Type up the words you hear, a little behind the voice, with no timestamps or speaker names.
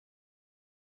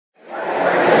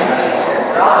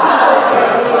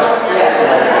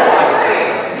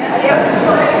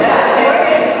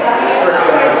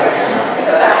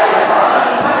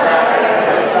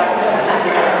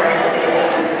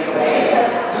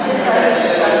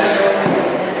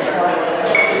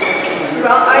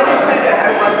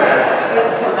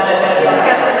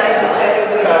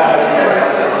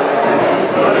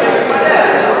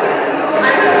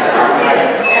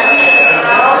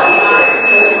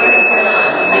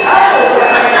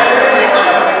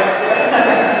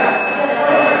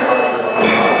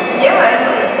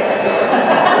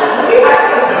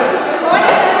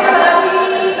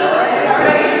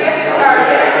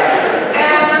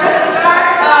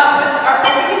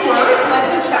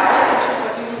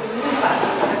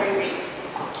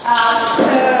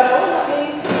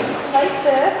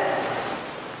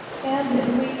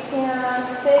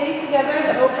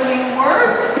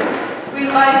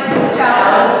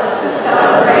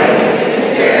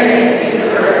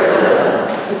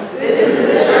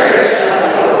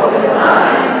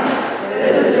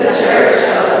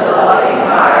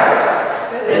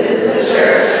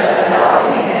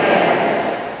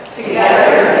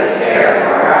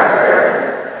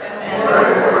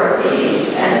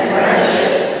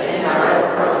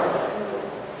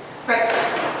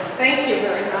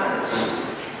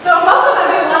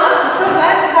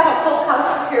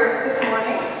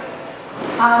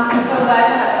I'm so glad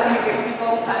to have so many great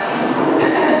people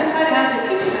signing on to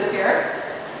teach this year.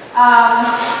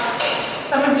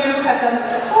 Some of you have done this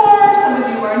before, some of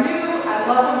you are new. I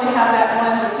love when we have that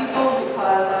blend of people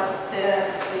because the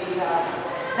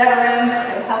veterans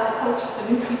can help coach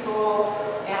the new people,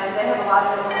 and they have a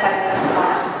lot of insights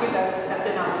since you guys have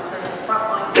been on sort of the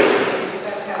front lines. You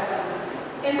guys have some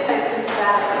insights into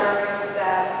that experience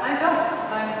that I don't,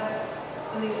 because I'm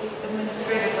in the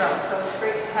administrative realm, so it's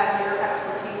great to have your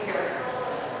expertise here.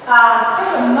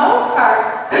 For the most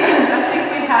part, I think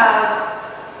we have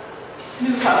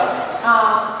new folks. I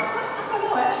don't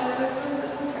know, actually, there's a little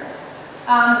bit here.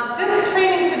 This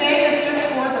training today is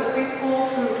just for the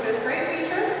preschool through 5th grade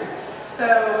teachers. So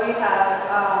we have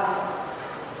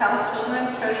Child's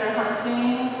Children, Treasure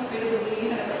Hunting, Free to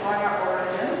Believe, and Exploring Our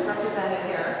Origins represented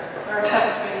here. There are 7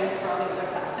 trainings for all the other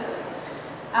classes.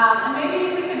 And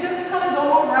maybe we could just kind of go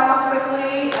over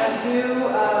quickly and do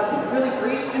a really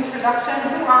brief introduction.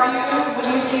 Who are you? What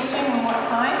are you teaching and what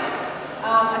time?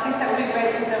 I think that would be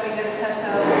great because then we get a sense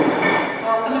of,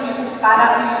 well, some of you can spot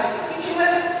out who you might be teaching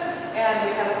with, and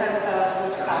we have a sense of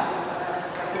which classes are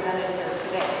represented here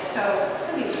today. So,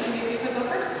 Cindy, maybe if you could go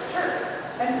first? Sure.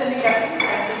 I'm Cindy Captain.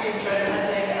 I'm teaching treasure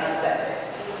hunting on Saturdays.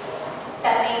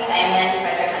 Stephanie Steinman,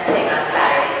 treasure hunting on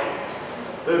Saturdays.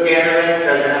 Luke Anderman,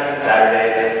 treasure hunting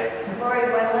Saturdays.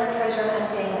 Lori Wendland, treasure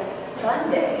hunting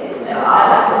Sundays.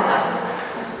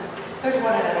 There's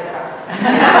one in every crowd.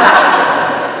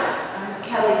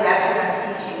 Kelly Bradford, I'm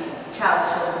teaching Child's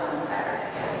Children on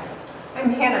Saturdays. I'm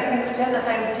Hannah Pinkerton,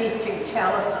 I'm teaching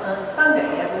Chalice on Sunday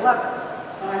at 11.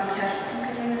 I'm Jess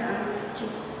Pinkerton, I'm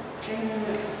teaching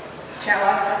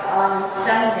Chalice on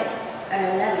Sunday at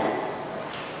 11.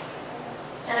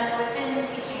 Jennifer Whitman,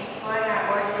 teaching Exploring Our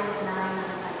Origins 9 on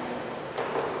Sundays.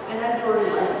 And I'm Dory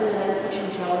Lightfoot, and I'm teaching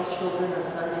Child's Children on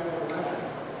Sundays at 11.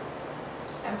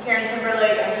 I'm Karen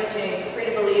Timberlake. I'm teaching Free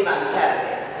to Believe on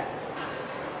Saturdays.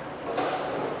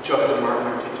 Justin Martin,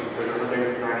 I'm teaching treasure hunting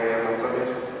at 9 a.m. on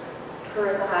Sundays.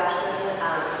 Carissa Hodgson,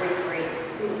 Free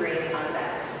to Breathe on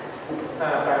Saturdays.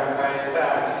 Byron Bynes,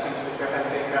 I'm teaching treasure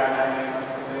hunting at 9 a.m. on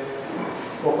Sundays.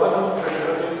 Well, Button, treasure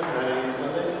hunting 9 a.m. on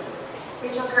Sunday.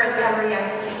 Rachel Curran Summary,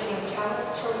 I'm teaching Child's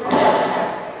Children on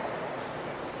Saturdays.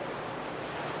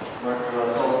 Mark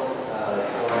Russell,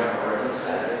 Exploring Our Origins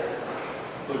Saturday.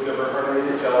 Luke Everhart,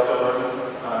 Child's Children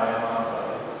 9 a.m. on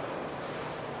Sundays.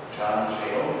 John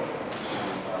Shale,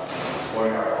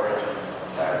 Exploring Our Origins on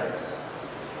Saturdays.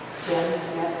 Jen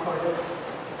Snap Cordes,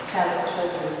 Child's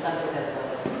Children Sundays at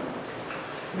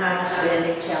 11. Niall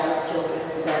Sandy, Child's Children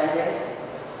Saturday.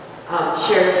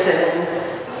 Sheriff Simmons,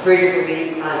 Free to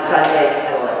Believe on Sunday at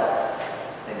 11.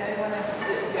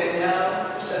 Danielle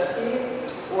Shesky,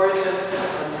 Origins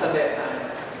on Sunday at 9.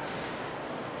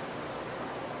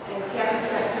 And Kathy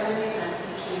Scott Kennedy, I'm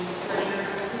teaching Treasure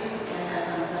Hunting, and that's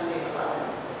on Sunday at 11.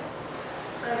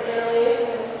 I'm Annalise, and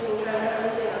I'm teaching Treasure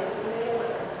Hunting on Sunday at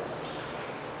 11.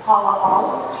 Paula Hall,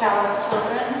 Child's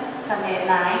Children, Sunday at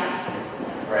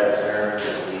 9. Brad Stern,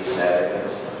 Free to Believe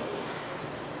Saturdays.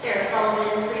 Sarah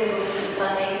Sullivan, Free to Believe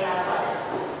Sundays at 11.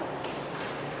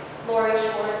 Lori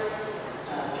Schwartz,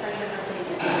 treasure hunting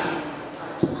at 9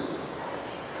 on Sundays.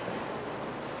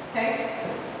 Okay.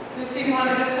 Lucy, do you want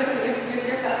to just quickly introduce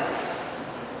yourself?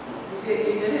 You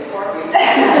did it for me. What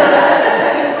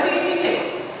are you teaching?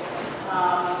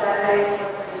 Saturday for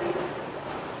the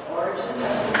Origins.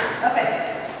 Okay.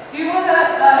 Do you want to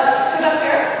sit up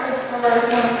here? Or do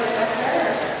you want to sit up there?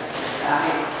 Or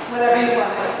whatever you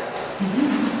want to.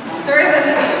 There is a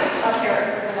seat up here.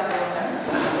 There's another one there.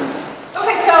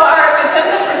 Okay, so our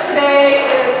agenda for today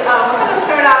is we're going to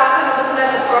start out kind of looking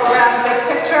at the program big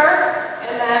picture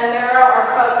and then narrow our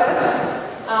focus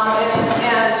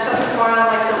and focus more on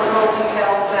like the little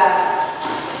details that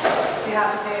you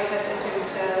have to pay attention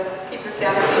to keep your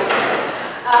staff engaged.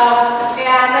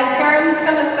 And then Karen's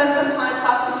going to spend some time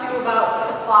talking to you about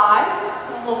supplies,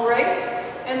 a little break.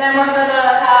 And then we're going to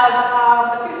have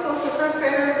the preschool for 1st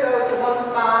graders go to one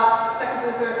spot,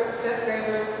 2nd through 5th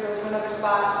graders go to another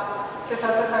spot to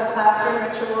focus on classroom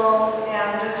rituals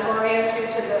and just orient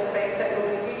you to the space that you'll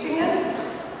be teaching in.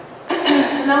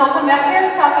 And then we'll come back here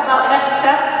and talk about next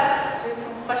steps, do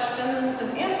some questions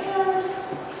and answers,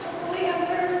 hopefully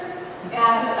answers,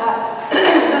 and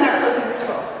then our closing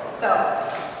ritual. So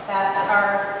that's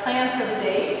our plan for the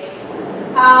day.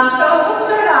 So let's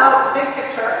start out big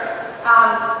picture.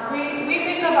 We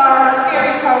think of our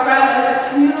CRE program as a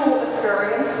communal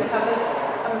experience. We have this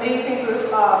amazing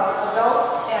group of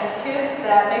adults and kids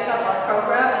that make up our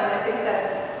program, and I think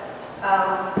that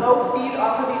both feed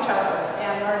off of each other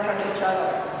and learn from each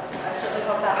other. I certainly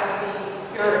hope that will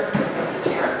be your experience this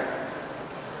year.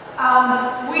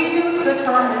 We use the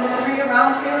term ministry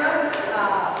around here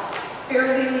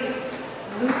fairly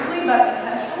loosely but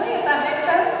intentionally, if that makes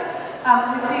sense.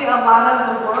 We see a lot of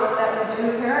the work that we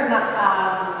do here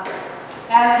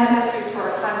as ministry to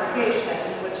our congregation,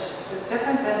 which is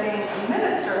different than being a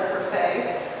minister per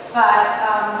se.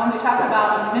 But when we talk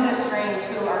about ministering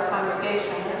to our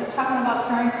congregation, we're just talking about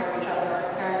caring for each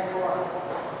other, caring for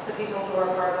the people who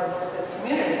are part of this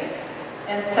community.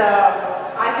 And so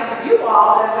I think of you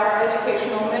all as our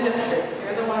educational ministry.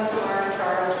 You're the ones who are in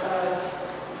charge of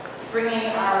bringing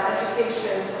our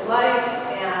education to life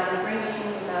and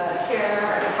bringing the care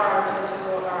and heart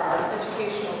into our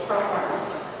educational program.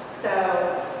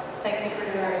 So thank you for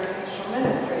doing our educational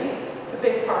ministry. It's a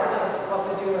big part of what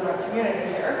we do in our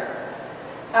community here.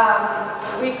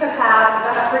 We could have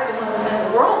the best curriculum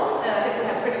in the world, and I think we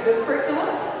have pretty good curriculum.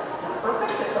 It's not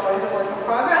perfect, it's always a work in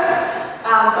progress.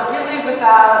 But really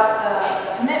without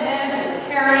the commitment and the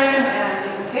caring and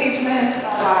the engagement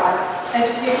of our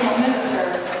educational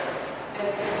ministers,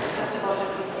 it's just a bunch of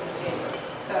pieces of paper.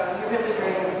 So you really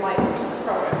bring life into the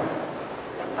program.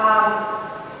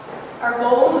 Our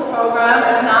goal in the program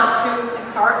is not to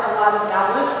impart a lot of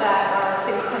knowledge that our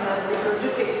kids can then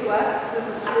regurgitate to us. This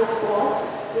isn't school.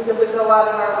 We would go out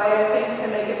of our way, I think, to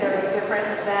make it very different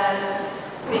than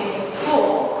being in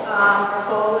school. Our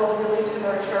goal is really to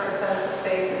nurture a sense of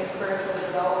faith and spiritual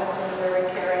development in a very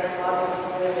caring and loving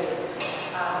community.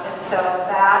 And so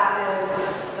that is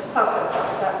the focus.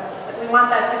 That we want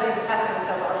that to be the essence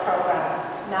of our program,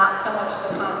 not so much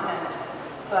the content,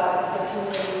 but the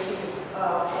community piece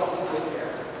of what we do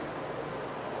here.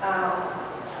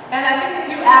 And I think if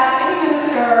you ask any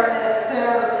minister if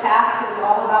their task is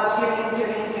all about giving,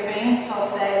 they'll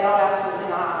say, oh, absolutely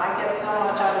not. I get so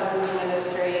much out of doing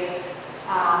ministry,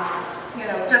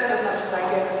 just as much as I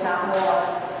give, if not more.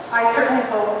 I certainly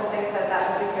hope and think that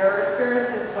that will be your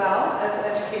experience as well as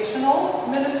educational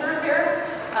ministers here,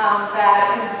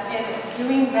 that in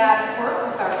doing that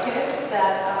work with our kids,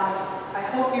 that I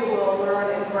hope you will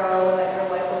learn and grow, and that your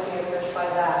life will be enriched by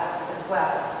that as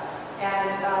well.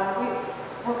 And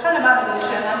we're kind of on a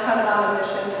mission. I'm kind of on a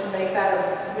mission to make that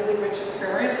a really rich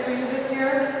experience for you this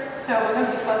year. So we're going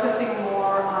to be focusing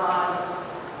more on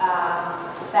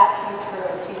that piece for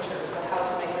the teachers of how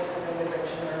to make this a really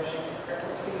rich and nourishing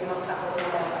experience for you.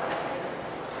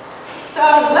 So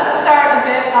let's start a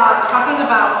bit talking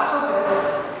about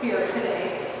purpose here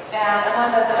today. And I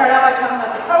want to start out by talking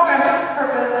about the program's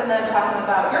purpose and then talking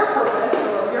about your purpose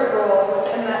or your role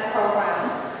within that program.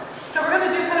 So we're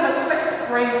going to do kind of a quick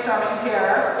brainstorming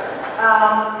here.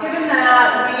 Given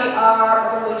that we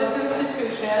are a religious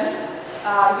institution,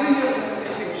 UU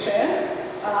institution,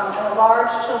 and a large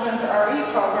children's RE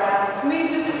program, can we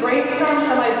just brainstorm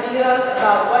some ideas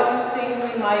about what you think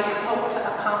we might hope to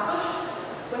accomplish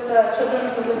with the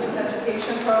Children's Religious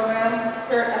Education Program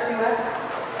here at FUS?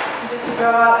 Just throw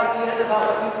out ideas about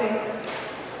what you think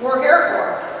we're here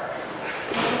for,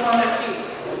 what we want to achieve.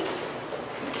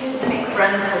 Kids make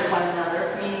friends with one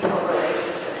another, meaningful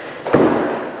relationships.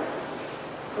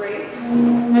 Great.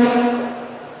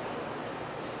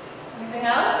 Anything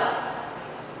else?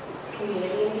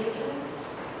 Community engagement.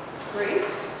 Great.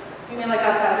 You mean like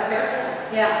outside of here?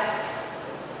 Yeah.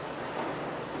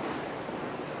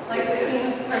 Like the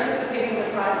teens participating with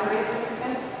Rod Great this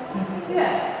weekend?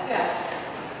 Yeah.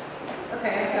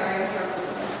 Okay, I'm sorry.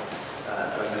 I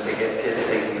was going to say, get kids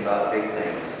thinking about big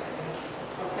things.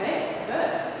 Okay,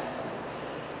 good.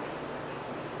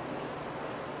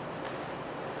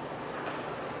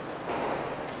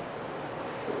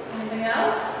 Anything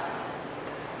else?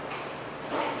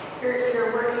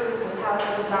 You're working with how it's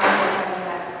designed and having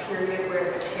that period where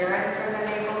the parents are then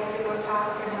able to go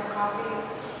talk and have coffee.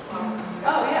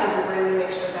 Oh, yeah. To really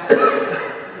make sure that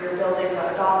you're building the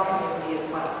adult community as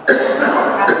well.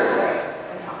 Adults have to say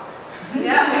and talk.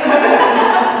 Yeah.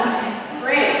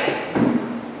 Great.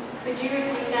 Could you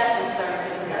repeat that? I'm sorry, I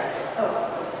didn't hear it. Oh.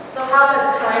 So how the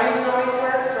timing always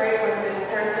works, right? When it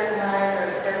starts at 9 or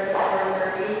it starts at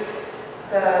 4:30,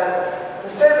 the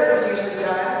service is usually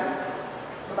done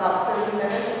about 30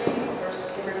 minutes at least, or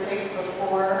give or take,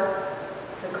 before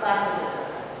the classes are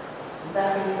done. So that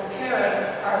means the parents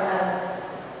are then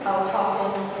out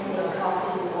talking, maybe on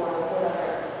coffee or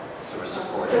whatever. So we're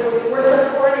supporting. So we're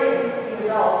supporting the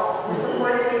adults. We're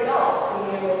supporting the adults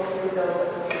being able to build the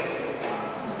community as well.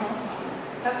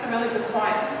 That's a really good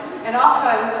point. And also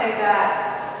I would say that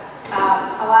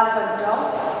a lot of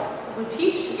adults who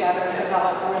teach together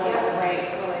develop really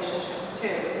great relationships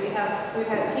too. We've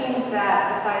had teams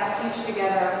that decide to teach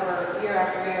together for year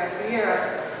after year after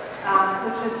year,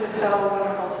 which is just so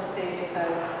wonderful to see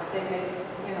because they make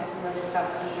some really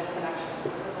substantive connections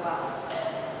as well.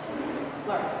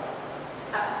 Laura?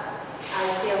 I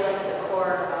feel like the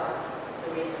core of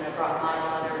the reason I brought my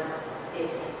honor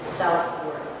is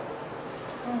self-worth.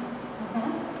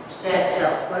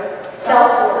 Self-worth?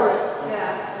 Self-worth.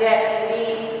 Yeah. That we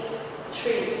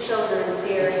treat children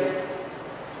here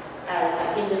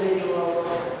as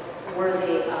individuals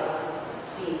worthy of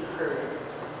being heard.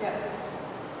 Yes.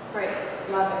 Great.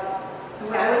 Love it.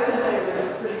 What I was going to say was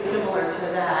pretty similar to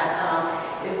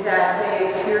that, is that they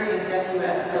experience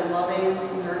FUS as a loving,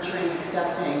 nurturing,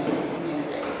 accepting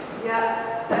community.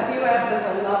 Yeah, FUS is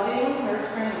a loving,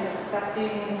 nurturing, and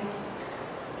accepting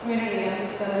community. I'm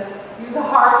just going to use a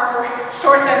heart for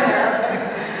shorthand there.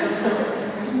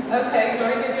 Okay,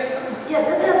 Joy, did you have something? Yeah,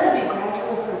 this has to be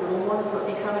gradual for little ones, but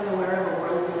becoming aware of a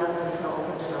world beyond themselves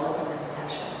and developing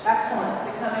compassion. Excellent.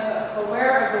 Becoming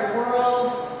aware of the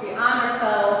world beyond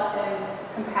ourselves and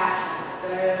compassion.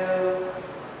 So,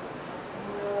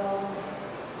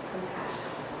 compassion.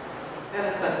 And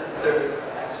a sense of service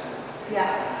for action.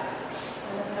 Yes.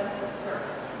 And a sense of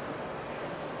service.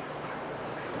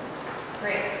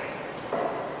 Great.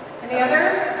 Any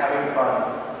others? Having fun.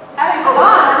 Having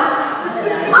fun?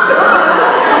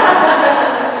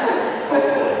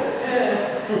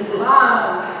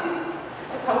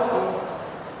 Let's hope so.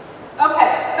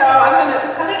 Okay, so I'm going to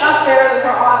cut it up there. Those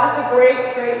are all, that's a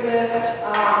great, great list.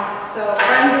 So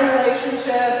friends and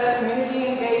relationships, community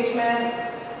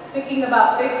engagement, thinking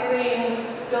about big things,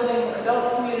 building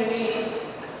adult community,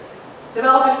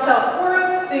 developing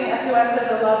self-worth, seeing FUS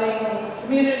as a loving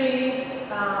community,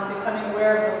 becoming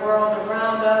aware of the world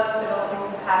around us, developing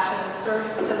compassion and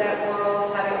service to that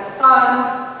world, having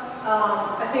fun.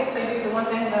 I think maybe the one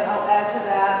thing that I'll add to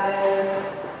that is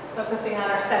focusing on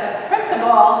our seventh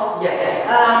principle. Yes.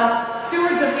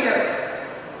 Stewards of the earth.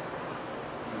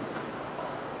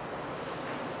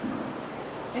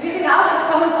 Anything else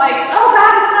that someone's like, oh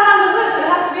God, it's not on the list, it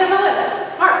has to be on the list?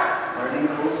 Mark. Learning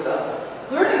cool stuff.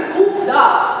 Learning cool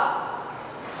stuff.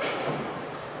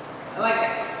 I like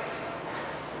it.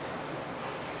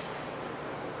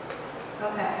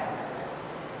 Okay.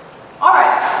 All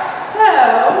right, so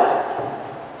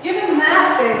given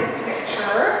that big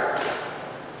picture,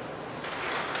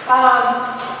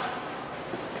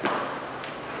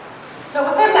 so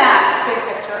within that big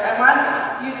picture, I want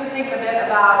you to think a bit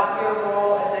about your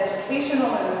role as educational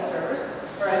ministers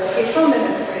or educational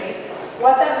ministry,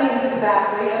 what that means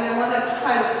exactly, and I want to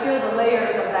try to peel the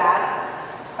layers of that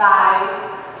by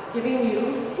giving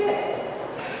you kids,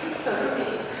 so to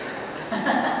speak.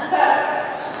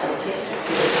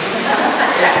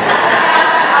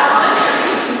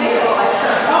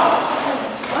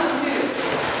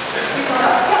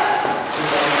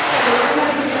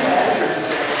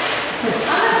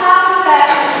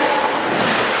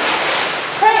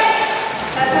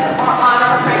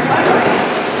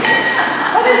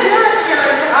 What is your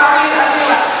experience of RE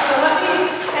FUS? So let me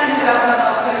hand it up and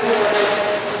I'll tell you what it is.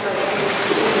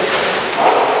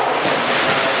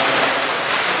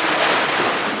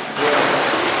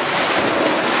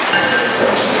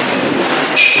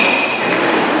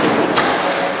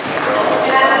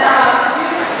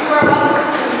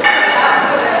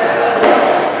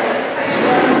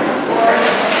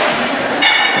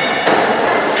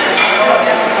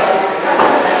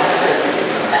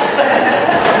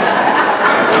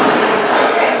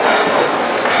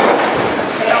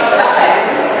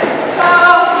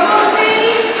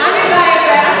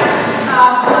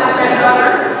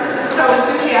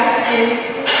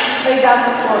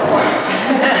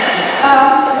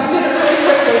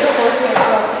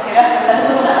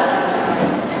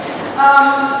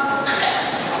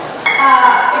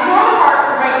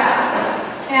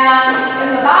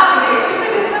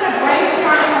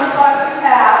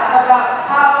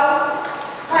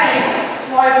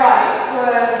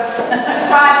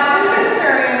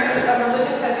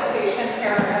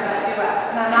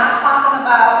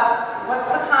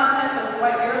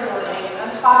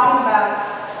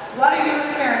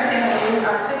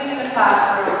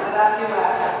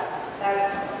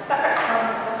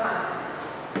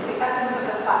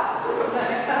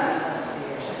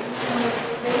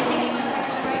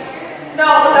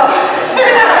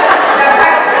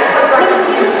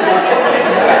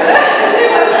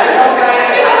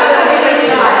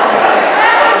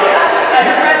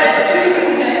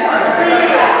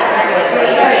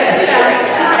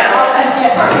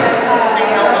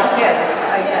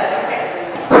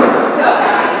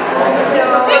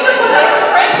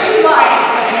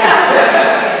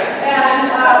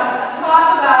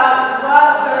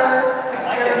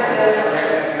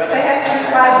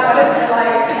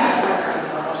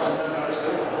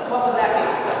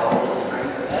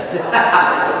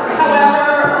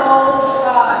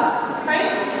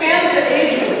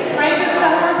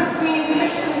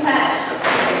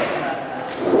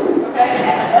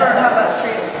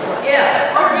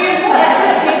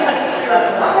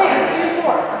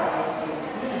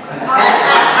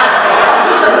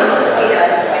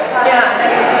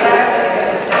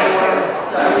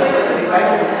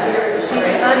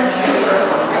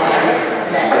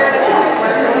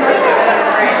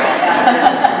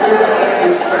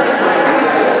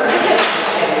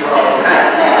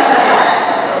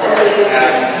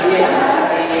 Some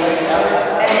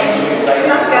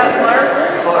got Mark.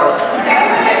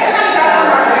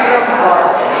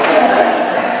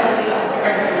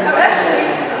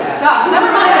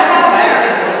 Never mind, I have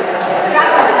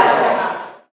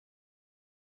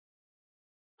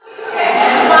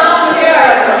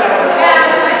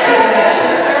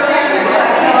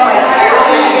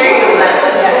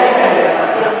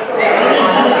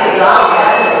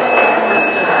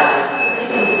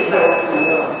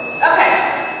Okay,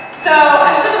 so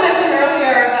I should have mentioned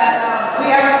earlier that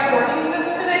we are recording this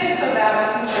today so that we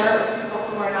can serve people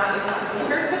who are not able to be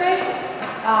here today.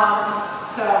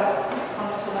 So just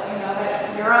wanted to let you know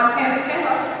that you're on candid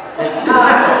camera.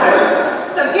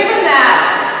 So given that,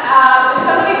 if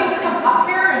somebody can come up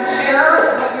here and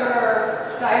share what your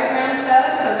diagram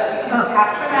says so that we can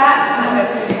capture that so that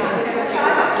we can get a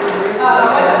shot.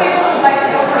 What people would like to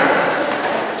go first?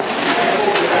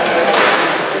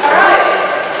 All right.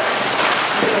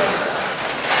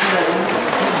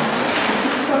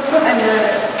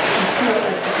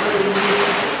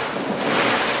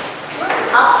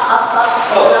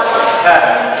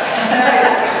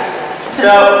 So,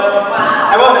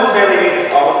 I won't necessarily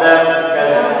read all of them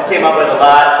because I came up with a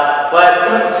lot, but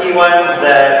some of the key ones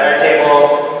that our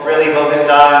table really focused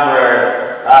on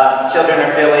were children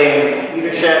are feeling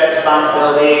leadership,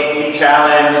 responsibility, to be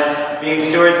challenged, being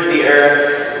stewards of the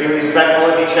earth, being respectful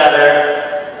of each other,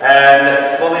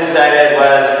 and what we decided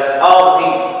was all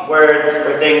the words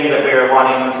or things that we were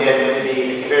wanting kids to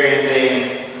be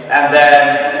experiencing, and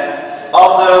then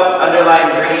also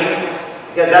underline green,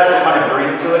 because that's what we want to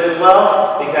bring to it as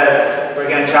well, because we're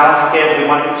going to challenge the kids, we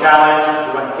want to be challenged,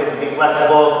 we want the kids to be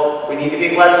flexible, we need to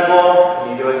be flexible,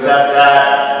 we need to accept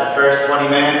that the first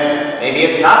 20 minutes, maybe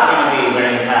it's not going to be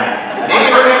learning time. Maybe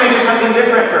we're going to do something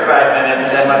different for 5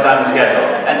 minutes than what's on the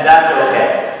schedule, and that's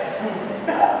okay.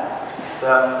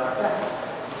 So,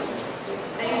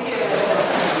 Thank you.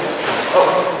 oh.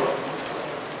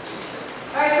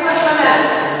 All right, who wants to go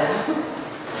next?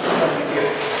 Me too.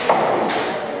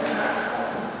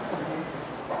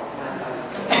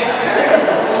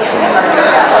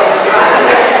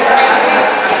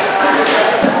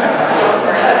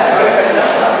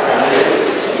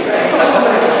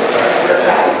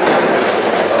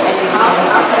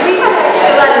 We had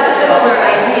a lot of similar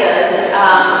ideas. A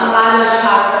lot of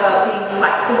talk about being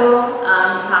flexible,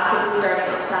 possibly starting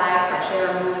outside, fresh air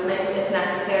movement if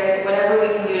necessary, whatever we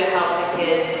can do to help the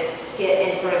kids get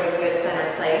in sort of a good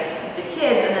center place. The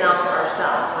kids and then also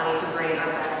ourselves, wanting to bring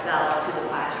our best selves to the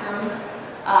classroom.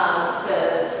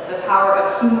 The power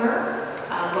of humor,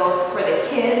 both for the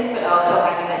kids, but also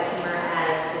having that humor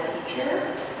as the teacher.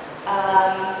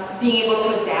 Being able to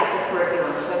adapt the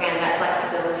curriculum, so again, that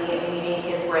flexibility and meeting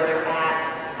kids where they're at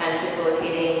and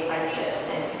facilitating friendships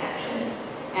and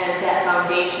connections. And that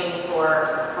foundation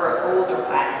for older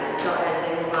classes, so as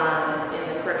they move on in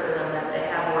the curriculum, that they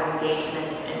have more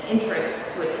engagement and interest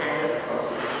to attend as opposed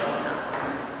to just showing up.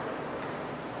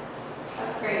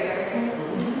 That's great, everything.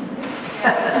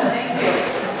 Thank you.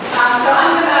 So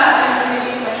I'm going to,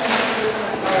 maybe questions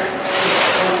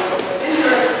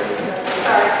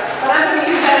sorry, but I'm going to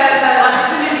use that as an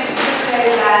opportunity to say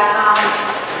that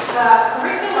the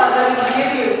curricula that we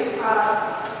give you,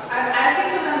 I think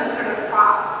of them as sort of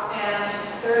props, and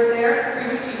they're there for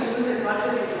you to use as much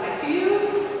as you'd like to use.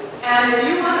 And if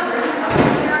you want to bring up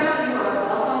material, you are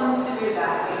welcome to do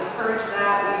that. We encourage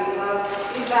that. We love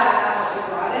feedback on what you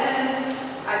brought in.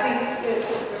 I think it's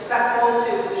respectful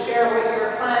to share what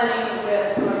you're planning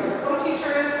with what your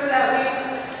co-teacher is for that week.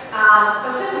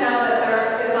 But just know that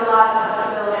there is a lot of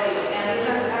flexibility, and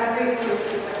because every group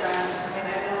is different. I mean,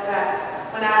 I know that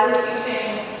when I was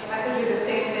teaching, I could do the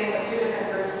same thing with 2 different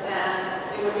groups, and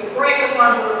it would be great with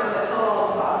one group and the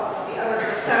total loss with the other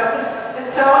group. So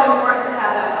it's so important to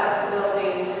have that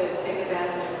flexibility to take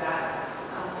advantage of that,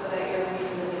 so that you're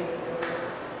meeting the needs of the group.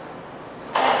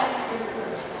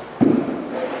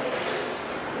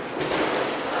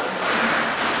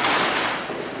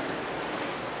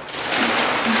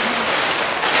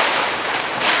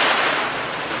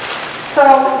 So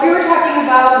we were talking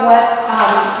about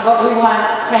what we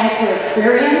want Frank to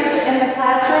experience in the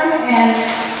classroom, and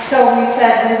so we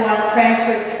said we want Frank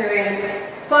to experience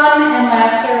fun and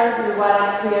laughter. We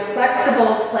want it to be a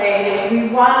flexible place.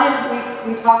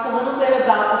 We talked a little bit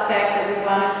about the fact that we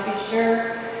wanted to be sure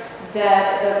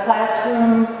that the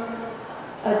classroom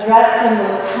addressed and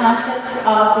was conscious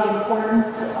of the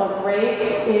importance of race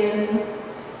in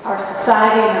our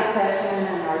society, in our classroom,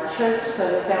 and in our church, so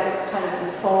that was kind of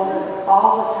unfolded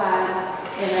all the time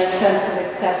in a sense of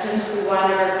acceptance. We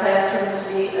wanted our classroom to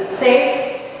be a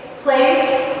safe place.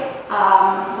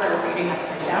 We're reading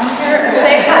upside down here. A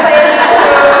safe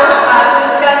place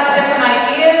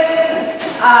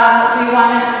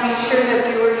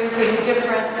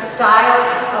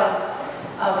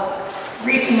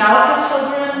out to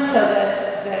children so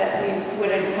that we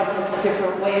would encompass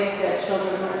different ways that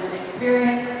children learn and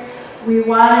experience. We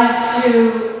wanted to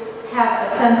have a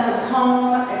sense of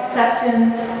home,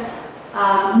 acceptance,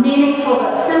 meaningful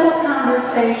but simple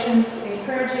conversations,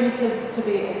 encouraging kids to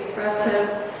be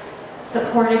expressive,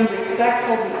 supporting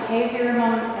respectful behavior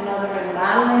among another and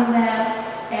modeling that.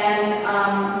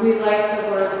 And we like the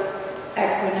word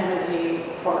equanimity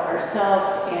for ourselves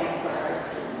and for our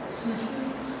students.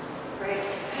 Great,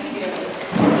 thank you.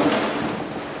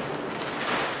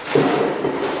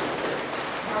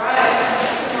 All right,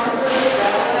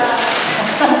 wrap it up.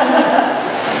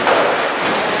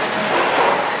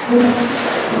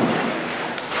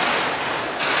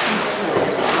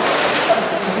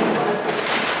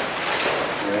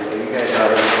 Right, well, you guys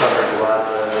already covered a lot of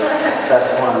the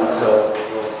best ones, so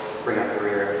we'll bring up the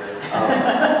rear.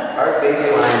 Our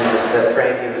baseline is that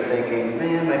Frankie was thinking,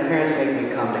 man, my parents make me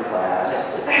come to class.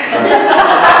 I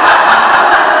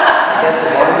guess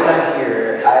as long as I'm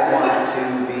here, I want to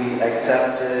be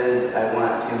accepted, I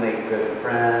want to make good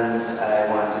friends, I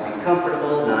want to be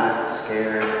comfortable, not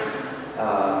scared.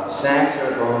 Snacks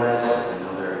are a bonus. I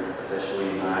know they're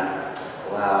officially not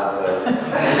allowed, but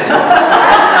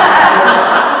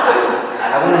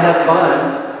I want to have fun.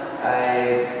 I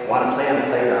want to play on the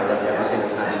playground every single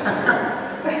time I'm here.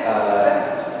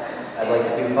 I'd like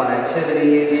to do fun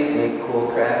activities, make cool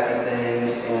crafty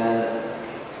things, and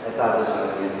I thought this was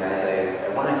good, guys. I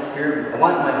want to hear, I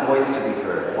want my voice to be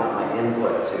heard. I want my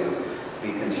input to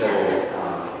be considered.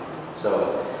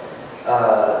 So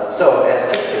as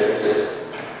teachers,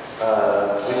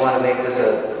 we want to make this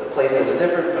a place that's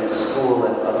different from school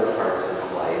and other parts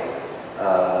of life.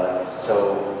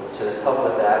 So to help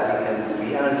with that, we can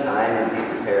be on time and be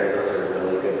prepared. Those are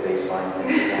really good baseline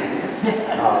things again.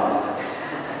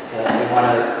 And we want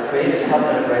to create a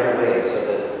covenant right away so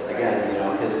that, again,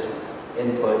 his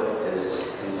input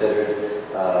is considered,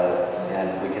 and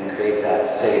we can create that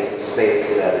safe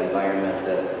space, that environment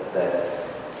that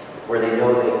where they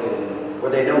know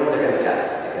where they know what they're going to get.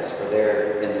 I guess for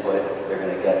their input, they're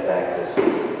going to get back this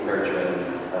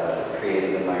nurturing,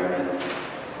 creative environment.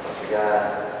 What else we got?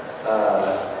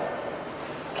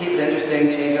 Keep it interesting,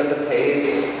 change up the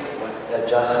pace,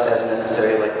 adjust as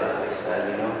necessary, like Leslie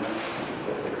said,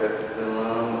 with the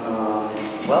curriculum.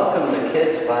 Welcome the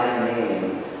kids by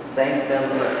name. Thank them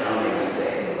for coming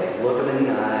today. Like, look them in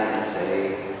the eye and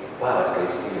say, wow, it's great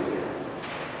to see you here.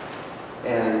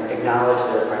 And acknowledge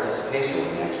their participation when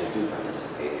they actually do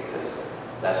participate, because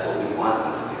that's what we want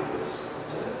them to do, is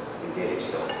to engage.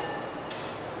 So,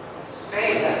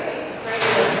 Great. Very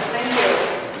good. Thank you.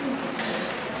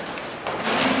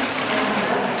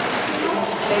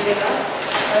 Save it up.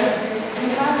 We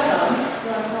have some.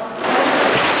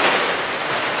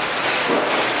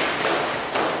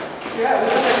 Yeah, it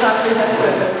was really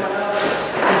comprehensive and what else.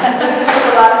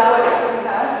 A lot of what we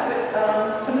have, but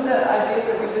some of the ideas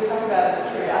that we did talk about is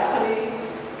curiosity,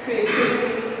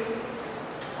 creativity,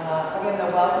 again, the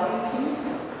welcoming piece,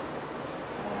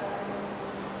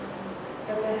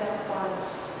 that they have fun,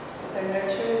 that they're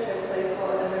nurtured, they're playful,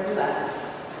 and they're relaxed.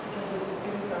 Because if the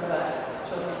students are relaxed,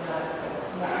 children are relaxed,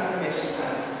 more information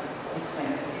can be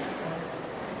planted.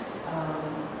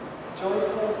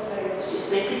 Joyful, safe. Excuse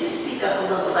me, could you speak up a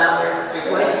little louder? Your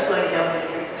voice is going down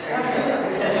here.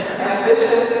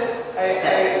 Ambitious. I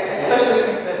especially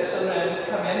think that children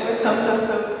come in with some sense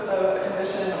of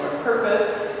ambition or purpose.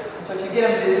 And so if you get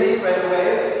them busy right away,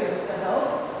 it seems to help.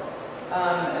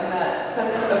 And that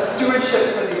sense of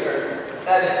stewardship for the earth,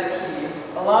 that is key.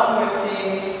 Along with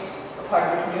being a part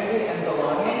of the community and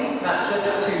belonging, not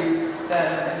just to them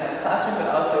in that classroom,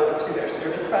 but also to their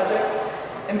service project.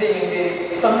 And being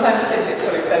engaged. Sometimes kids get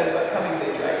so excited about coming,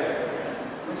 they drag their parents.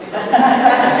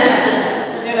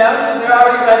 Because they're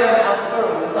already ready and out the door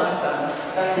when the sun's on.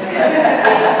 That's exciting.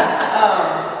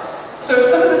 So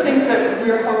some of the things that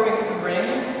we're hoping to bring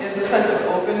is a sense of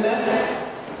openness,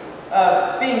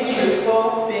 being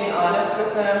truthful, being honest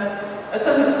with them, a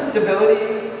sense of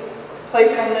stability,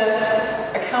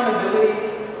 playfulness, accountability,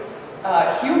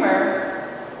 humor,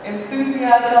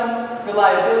 enthusiasm,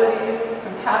 reliability,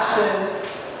 compassion,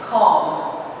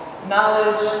 calm,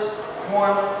 knowledge,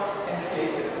 warmth, and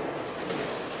creativity.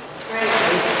 Great.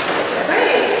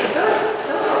 Great.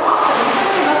 Those are awesome. You're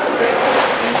talking about the great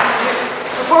ones.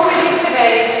 Before we leave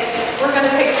today, we're going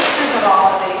to take pictures of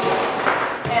all of these.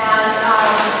 And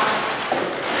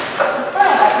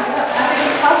I think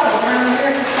it's helpful during the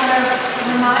year to kind of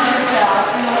remind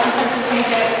yourself, sometimes you think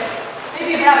that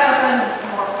maybe wrapped up in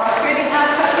more frustrating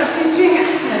aspects of teaching.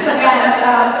 And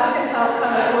this can help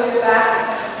kind of pull you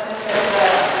back.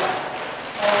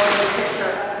 There's a picture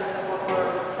of us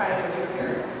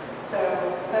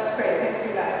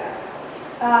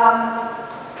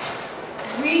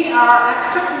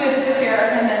did this year,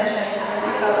 as I mentioned, to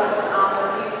really focus on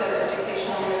the piece of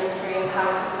educational ministry and how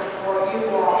to support you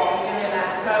all in doing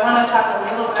that. So I want to talk a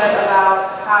little bit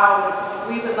about how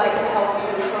we would like to help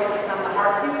you focus on the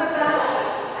hard piece of that.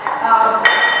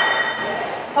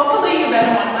 Hopefully you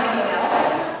read one of my emails.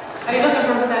 Are you looking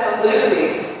for who that was?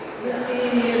 Lucy. Lucy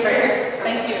is right here.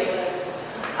 Thank you, Liz.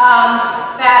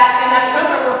 That in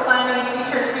October we're planning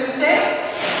Teacher Tuesday,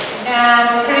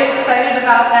 and we're pretty excited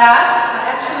about that.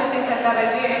 I actually think that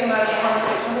idea came out of a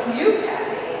conversation with you,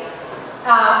 Kathy.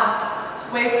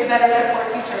 Ways to better support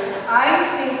teachers. I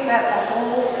think that the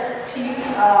whole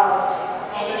piece of,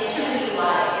 there's two pieces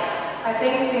of this. I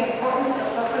think the importance of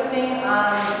focusing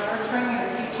on nurturing your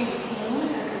teaching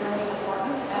team is really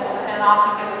important and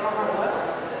often gets overlooked.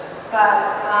 But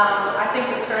I think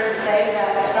it's fair to say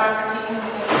that stronger teams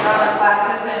mean stronger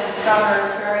classes and stronger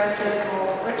experiences and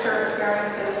more richer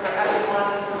experiences for everyone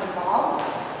who's involved.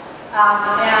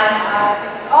 And I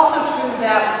think it's also true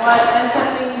that what ends up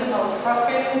being the most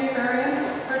frustrating experience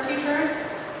for teachers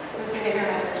is behavior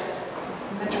management,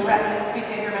 the direct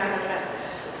behavior management.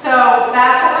 So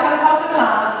that's what we're going to focus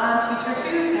on Teacher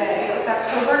Tuesday. It's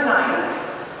October 9th.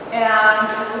 And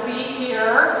we'll be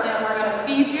here, and we're going to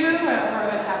feed you, and we're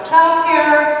going to have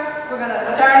childcare. We're going to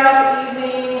start out the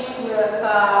evening with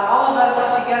all of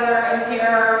us together in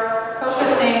here,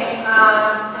 focusing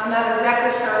on, I'm not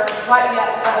exactly sure what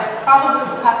yet, but it probably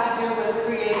will have to do with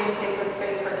creating sacred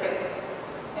space for kids.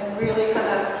 And really kind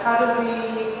of, how do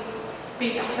we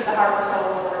speak to the heart and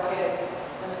soul of our kids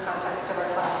in the context of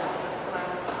our classes? That's what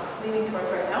I'm leaning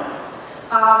towards right now.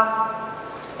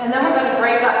 And then we're going to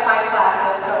break up by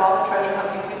classes, so all the treasure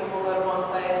hunting people will go to one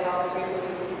place, all the freedom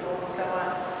people, and so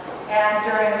on. And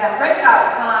during that breakout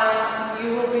time,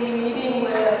 you will be meeting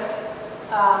with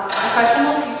a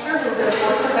professional teacher who has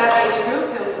worked with that age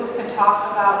group, who can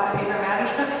talk about behavior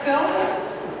management skills,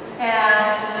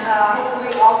 and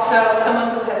hopefully also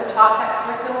someone who has taught that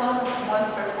curriculum once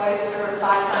or twice or 5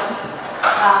 times,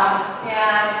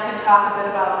 and can talk a bit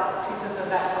about pieces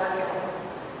of that curriculum.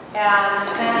 And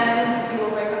then you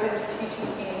will break up into teaching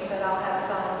teams, and I'll have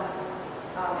some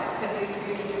activities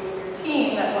for you to do with your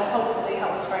team that will hopefully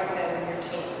help strengthen your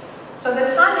team. So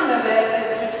the timing of it is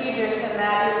strategic in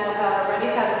that you will have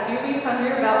already had a few weeks under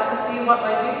your belt to see what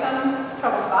might be some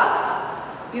trouble spots,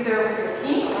 either with your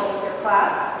team or with your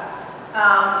class.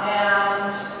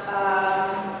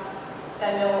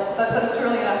 Then but it's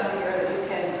early enough in the year that you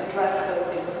can address those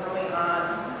things early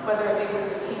on, whether it be with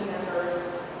your team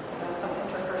members,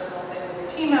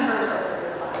 team members or with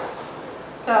your class.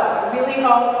 So I really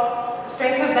hope the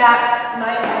strength of that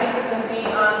night, I think, is going to be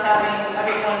on having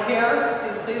everyone here.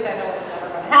 Please, I know it's never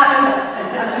going to happen,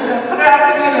 but I'm just going to put it out to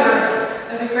the universe.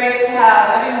 It'd be great to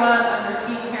have everyone on your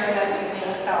team here that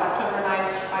evening, so October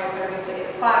 9th, 5:30 to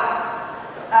 8 o'clock.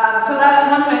 So that's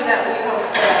one way that we hope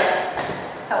to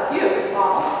help you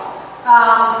all.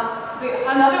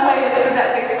 Another way is through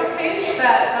that Facebook page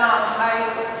that I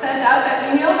sent out that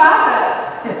email about that.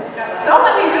 Got so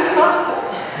many responses.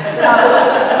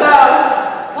 So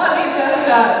let me just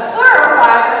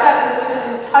clarify that is just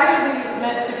entirely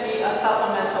meant to be a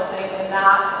supplemental thing and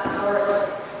not a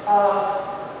source of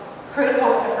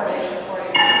critical information for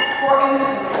you. For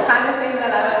instance, the kind of thing that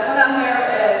I would put on there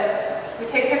is we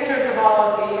take pictures of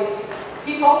all of these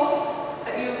people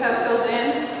that you have filled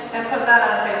in and put that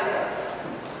on Facebook.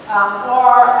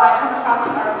 Or I come across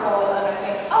an article and I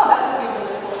think, oh, that would be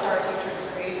really cool for our teachers to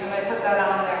read, and I put that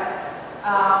on there.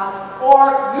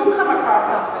 Or you come across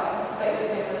something that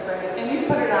you think is great, and you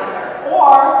put it on there.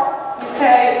 Or you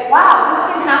say, wow, this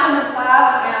thing happened in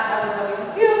class, and I was really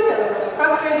confused, I was really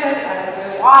frustrated, I was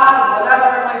really odd, whatever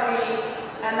it might be,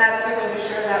 and that's your way to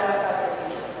share that with other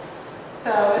teachers.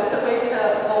 So it's a way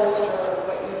to bolster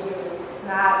what you do,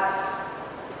 not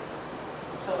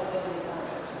to inform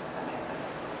it, if that makes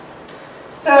sense.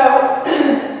 So,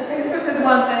 Facebook is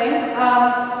one thing.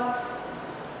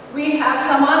 We have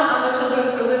someone on the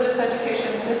Children's Religious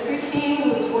Education Ministry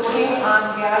team who's working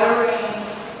on gathering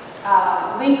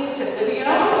links to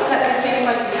videos that I think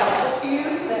might be helpful to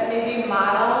you, that maybe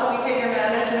model behavior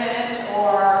management,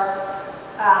 or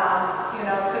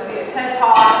could be a TED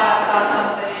Talk about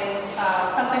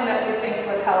something that we think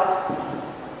would help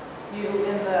you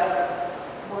in the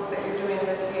work that you're doing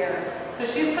this year. So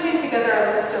she's putting together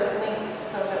a list of links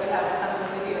so that we have kind of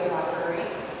a video library,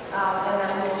 and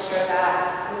then we'll share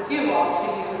that with you all to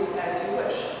use as you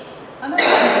wish. Another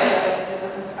idea that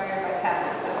was inspired by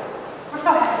Kathy, so we're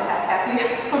so happy to have Kathy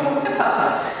with us.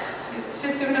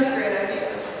 She's given us great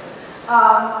ideas.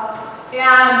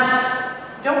 And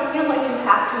don't feel like you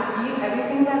have to read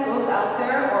everything that goes out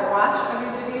there or watch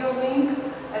every video link.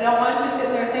 I don't want you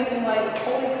sitting there thinking, thinking like,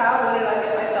 holy cow, what did I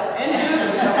get myself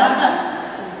into? So much.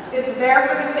 It's there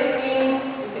for the taking.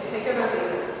 You can take it or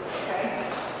leave it. Okay?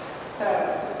 So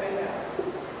just so you know.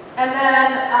 And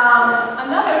then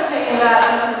another thing that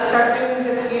I'm going to start doing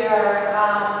this year,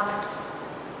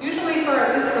 usually for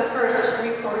at least the first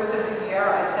 3 quarters of the year,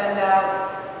 I send out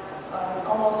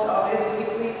almost always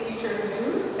weekly teacher's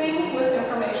news thing with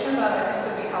information that I think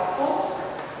would be helpful.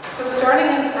 So starting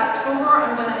in October,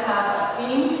 I'm going to have a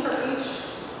theme for each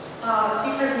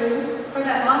teacher's news for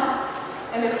that month.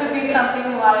 And it could be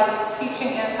something like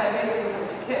teaching anti-racism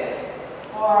to kids,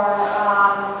 or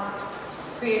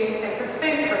creating sacred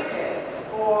space for kids,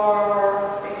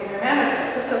 or behavior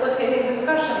management, facilitating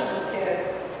discussions with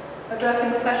kids,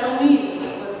 addressing special needs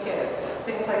with kids,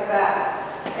 things like that.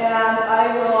 And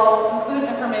I will include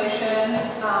information,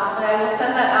 and I will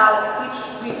send that out each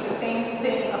week, the same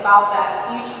thing about that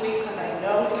each week, because I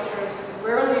know teachers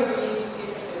rarely read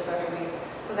teacher's news every week,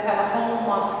 so they have a whole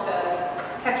month to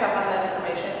catch up on that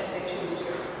information if they choose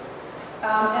to.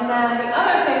 And then the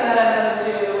other thing that I'm going to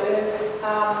do is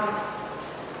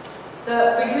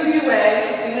the UUA,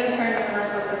 the Unitarian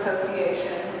Universalist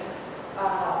Association,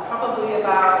 probably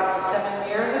about 7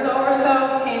 years ago or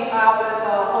so, came out with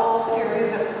a whole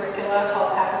series of curricula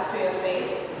called Tapestry of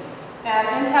Faith. And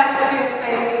in Tapestry of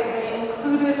Faith, they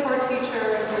included for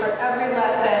teachers, for every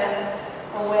lesson,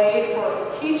 a way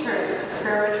for teachers to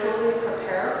spiritually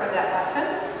prepare for that lesson.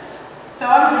 So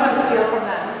I'm just going to steal from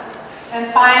them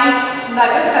and find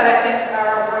nuggets that I think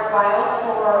are worthwhile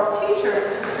for teachers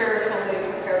to spiritually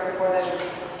prepare before they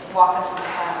walk into the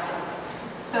classroom.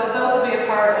 So those will be a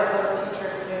part of those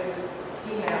teachers' news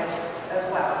emails as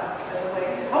well, as a way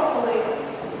to hopefully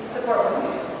support what we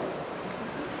do.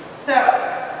 So,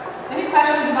 any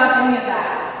questions about any of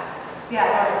that? Yeah,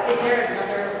 Laura. Is there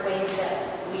another way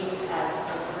that we as a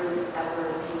group ever do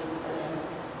it?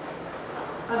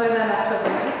 Other than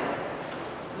October?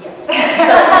 Yes. So,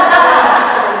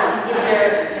 is there,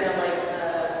 you know, like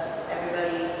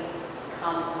everybody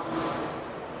comes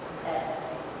at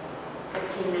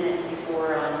 15 minutes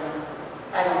before on,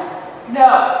 I don't know. No,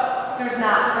 there's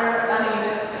not. I mean,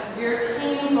 your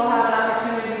teams will have an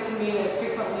opportunity to meet as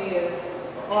frequently as,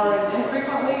 or as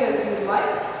infrequently as you'd like.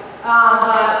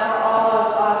 But for all of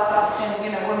us, and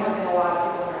you know, we're missing a lot of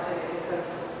people here today because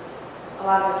a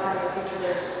lot of the times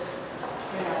teachers,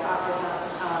 you know, opted not to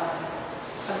come.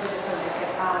 Some people couldn't make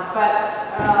it on. But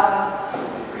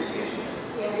appreciation.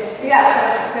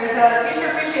 Yes, there's a teacher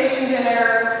appreciation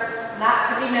dinner not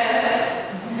to be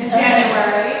missed in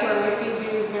January, where we feed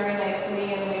you very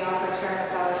nicely and we offer chair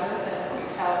massages and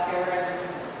childcare and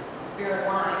beer and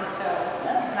wine, so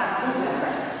that's not to be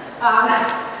missed.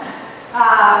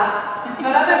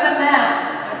 But other than that,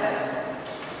 that's it.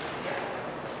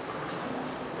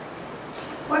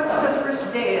 What's the first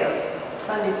day of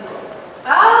Sunday school?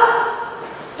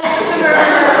 September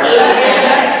 8th.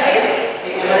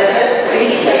 What is it?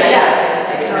 Yeah.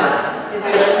 Is it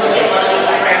look at one of these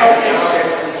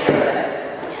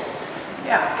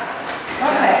Yeah.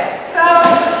 Okay. So,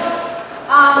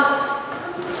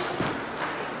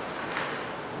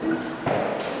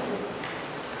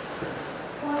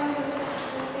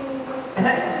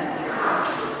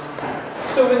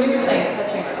 so when you were saying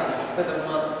catching for the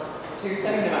month, so you're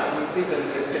sending them out weekly, but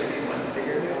there's going to be one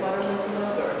bigger newsletter once a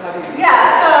month, or how do you?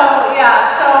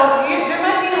 There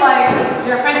might be like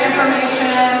different information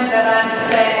that I'm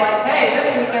saying like, hey, this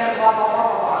weekend, blah blah blah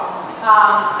blah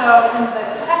blah. So in the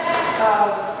text of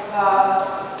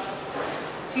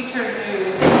teacher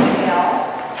news email,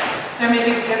 there may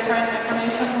be different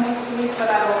information from week to week, but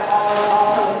I will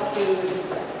also include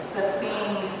the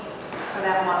theme for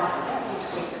that month each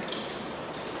week.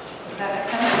 Does that make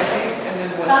sense? And then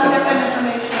Some different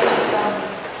information.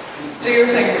 So you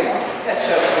were saying catch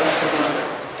up once a month.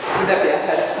 Would that be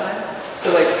ahead of time?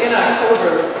 So like in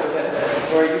October for this,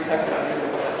 or you talk about your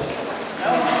watch?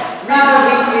 Read the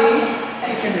weekly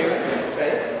teacher news,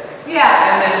 right? Yeah.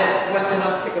 And then once a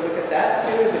month take a look at that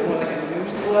too? Is it more like a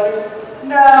newsletter?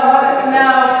 No,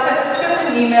 it's just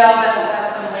an email that will have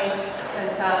some links and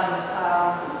some,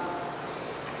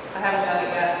 I haven't done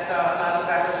it yet, so I'm not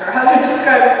exactly sure how to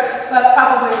describe it, but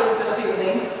probably it will just be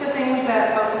links to things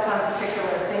that focus on a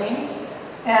particular theme.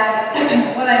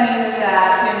 And what I mean is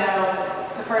that, you know,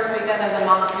 the first weekend of the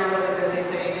month you're really busy,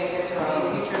 so you didn't get to read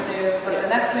teacher's news, but the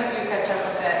next week you catch up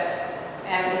with it,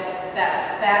 and it's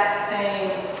that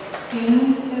same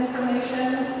theme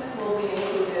information will be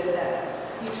included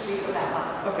each week of that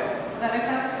month. Okay. Does that make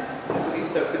sense? I believe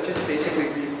so, but just basically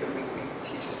read the weekly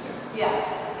teacher's news. Yeah.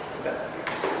 Best.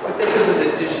 But this is in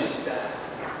addition to that.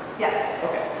 Yes.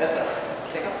 Okay, that's it.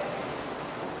 Thanks.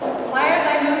 Why are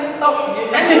they moving? Oh,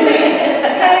 I'm moving.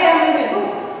 Hey, I'm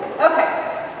moving. Okay.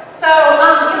 So,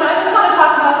 I just want to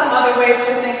talk about some other ways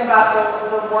to think about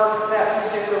the work that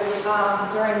we do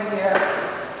during the year.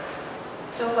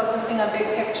 Still focusing on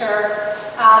big picture.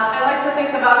 I like to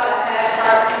think about the head,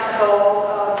 heart, and soul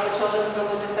of the Children's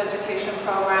Religious Education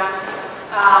Program.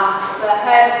 The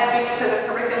head speaks to the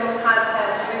curriculum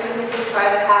content. We really do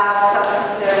try to have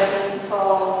substantive,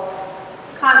 meaningful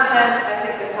content. I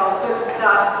think it's all good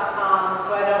stuff,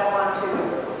 so I don't want to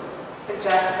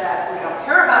suggest that we don't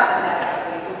care about the head, but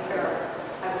we do care,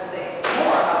 I would say,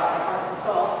 more about the heart and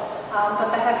soul. But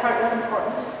the head part is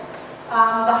important.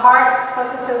 The heart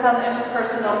focuses on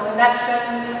interpersonal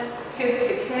connections, kids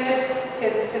to kids,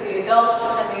 kids to the adults,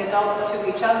 and the adults to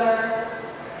each other.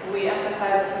 We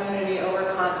emphasize community over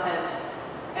content.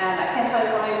 And I can't tell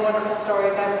you how many wonderful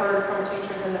stories I've heard from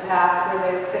teachers in the past where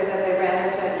they say that they ran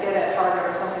into a kid at Target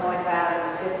or something like that, and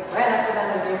the kid ran up to them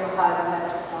and gave them a hug, and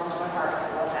that just warms my heart. I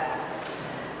love that.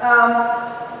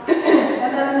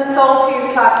 And then the soul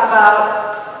piece talks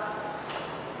about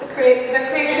the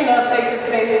creation of sacred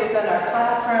space within our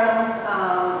classrooms,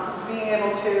 being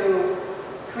able to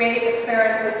create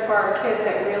experiences for our kids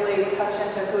that really touch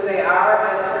into who they are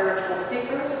as spiritual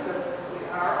seekers, because we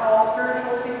are all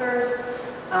spiritual seekers,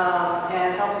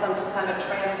 and helps them to kind of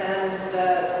transcend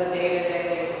the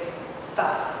day-to-day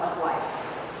stuff of life.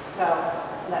 So,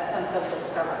 that sense of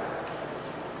discovery.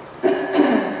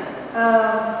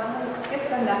 I'm going to skip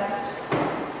the next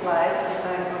slide because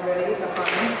I'm already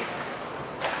behind.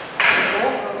 Go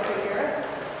figure.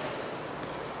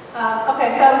 Okay,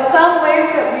 so some ways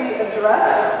that we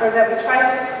address, or that we try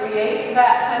to create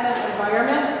that kind of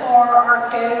environment for our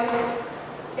kids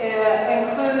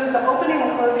include the opening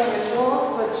and closing rituals,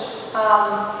 which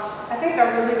I think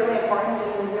are really, really important,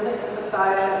 and we really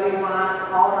emphasize that we want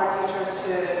all of our teachers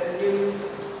to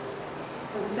use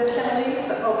consistently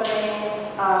the opening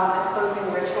and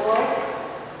closing rituals.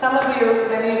 Some of you,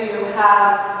 many of you,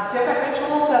 have different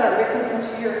rituals that are written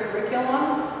into your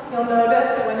curriculum. You'll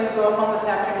notice when you go home this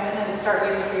afternoon and start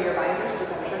reading through your binders,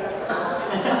 because I'm sure that's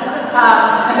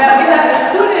that we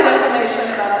have included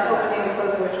information about the opening and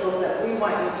closing rituals that we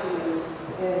want you to use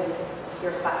in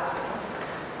your classroom.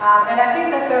 And I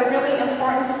think that they're really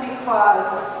important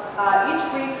because each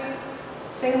week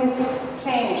things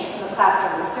change in the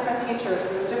classroom. There's different teachers,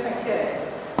 there's different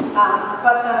kids.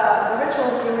 But the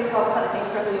rituals really help kind of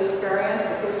anchor the experience.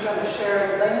 It gives them a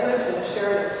shared language and a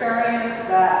shared experience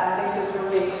that I think is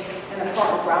really an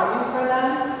important grounding for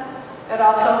them. It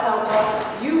also helps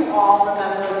you all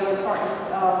remember the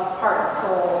importance of heart and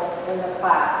soul in the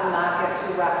class and not get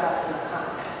too wrapped up in the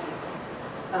content piece.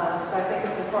 So I think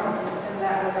it's important in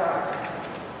that regard.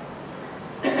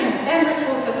 And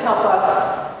rituals just help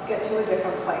us get to a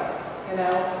different place,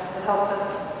 It helps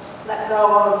us let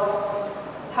go of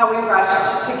how we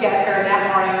rushed to get here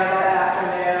that morning or that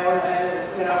afternoon,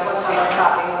 and what's on our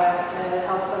shopping list, and it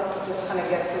helps us to just kind of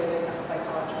get to a different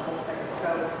psychological space.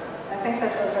 So I think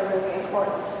that those are really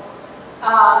important.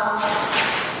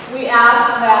 We ask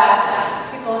that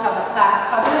people have a class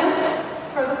covenant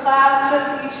for the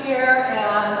classes each year,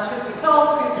 and truth be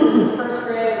told, preschool to first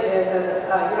grade is you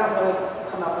don't really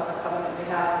come up with a covenant. We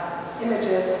have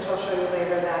images, which I'll show you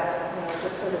later, that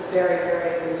just sort of very,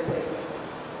 very loosely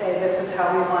say this is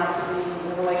how we want to be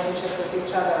in a relationship with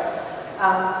each other.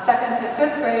 Second to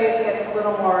fifth grade gets a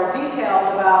little more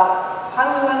detailed about how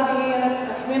do we want to be in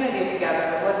a community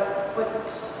together? What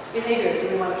behaviors do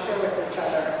we want to share with each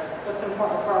other? What's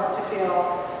important for us to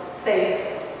feel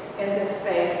safe in this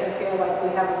space and feel like we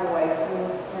have a voice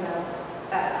and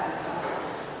that kind of stuff.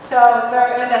 So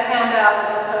there is a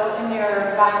handout also in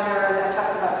your binder that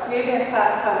talks about creating a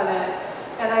class covenant.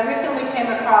 And I recently came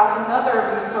across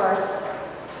another resource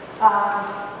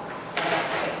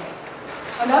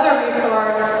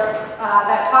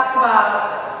that talks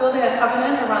about building a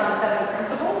covenant around the 7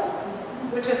 principles,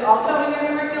 which is also in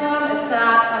your curriculum.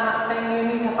 I'm not saying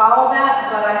you need to follow that,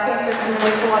 but I think there's some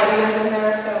really cool ideas in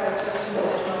there, so it's just an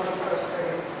additional resource for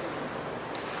you.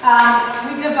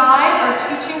 We divide our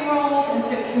teaching roles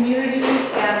into community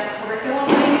and curriculum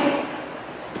lead.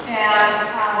 And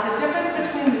the difference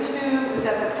between the two is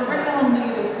that the curriculum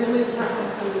lead is really the person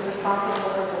who is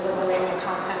responsible for delivering the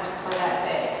content for that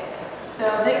day. So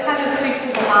they kind of speak to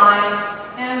the mind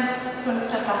and to an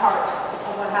extent the heart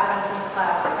of what happens in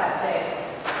class that day.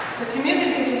 The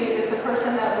community lead is the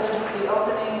person that leads the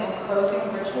opening and closing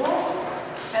rituals,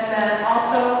 and then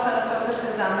also kind of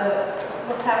focuses on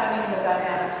what's happening in the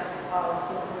dynamics of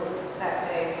the group that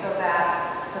day, so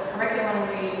that the curriculum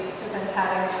lead isn't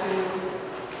having to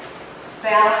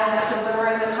balance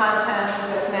delivering the content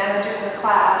with managing the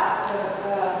class.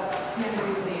 The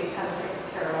community lead kind of takes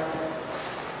care of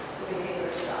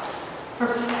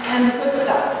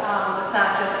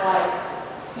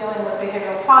dealing with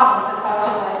behavioral problems, it's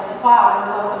also like, wow, I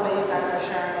love the way you guys are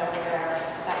sharing over there.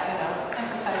 That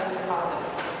emphasizes the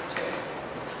positive things too.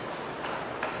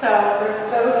 So there's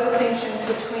those distinctions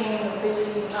between the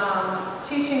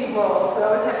teaching roles. We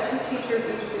always have 2 teachers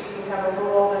each week. We have a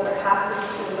rule that there has to be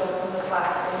 2 adults in the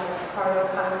classroom as part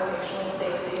of congregational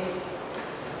safety.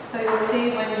 So you'll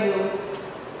see when you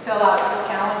fill out your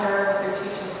calendar with your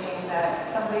teaching team that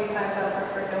somebody signs up for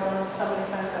curriculum, somebody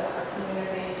signs up for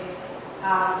community.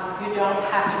 You don't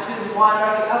have to choose one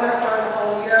or the other for the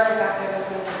whole year. In fact, I would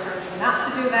encourage you not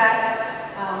to do that.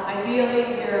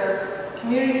 Ideally, your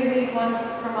community lead once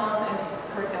per month and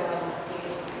curriculum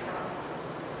lead per month.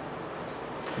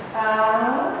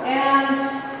 And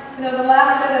the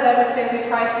last bit that I would say we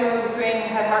try to bring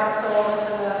head, heart, and soul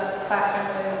into the classroom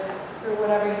is through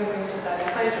whatever you bring to that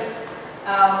equation.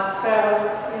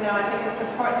 I think it's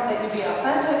important that you be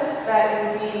authentic, that you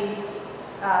be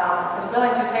as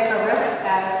willing to take a risk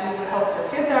as you would hope your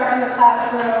kids are in the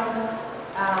classroom,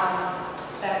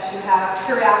 that you have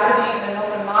curiosity and an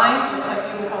open mind, just like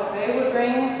you would hope they would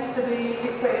bring to the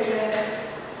equation.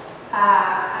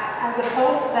 I would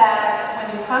hope that when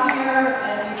you come here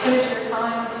and you finish your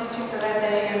time teaching for that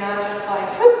day, you're not just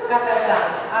like, whoop, got that done,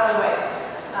 out of the way.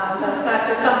 That's not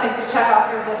just something to check off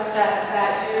your list,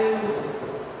 that you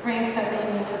bring something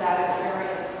into that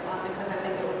experience, because I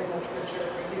think it will be much richer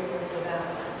for you and for them.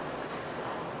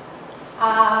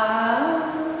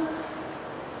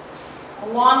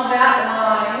 Along that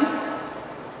line,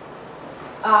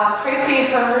 Tracy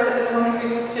Hurd is a woman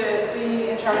who used to be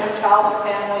in charge of child and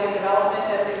family development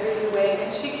at the UUA,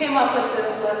 and she came up with this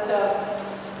list of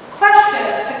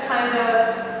questions to kind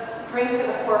of bring to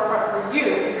the forefront for you,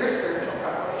 your spiritual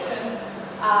preparation,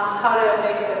 how to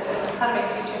make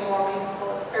teaching a more meaningful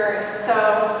experience. So,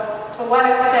 to what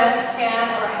extent can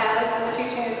or has this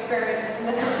teaching experience, and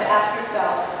this is to ask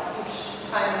yourself each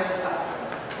time you're in the classroom,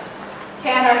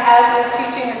 can or has this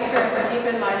teaching experience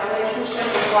deepened my relationship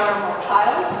with one or more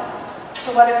child?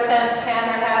 To what extent can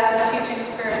or has this teaching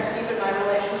experience deepened my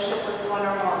relationship with one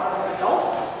or more other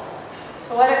adults?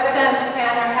 To what extent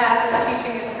can or has this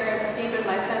teaching experience deepened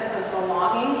my sense of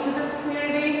belonging to this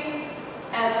community?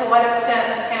 And to what extent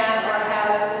can or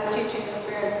has this teaching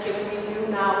experience given me new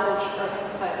knowledge or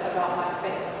insights about my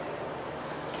faith?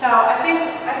 So I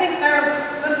think they're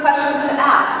good questions to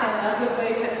ask and a good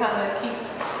way to kind of keep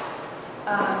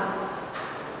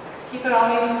it all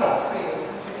meaningful for you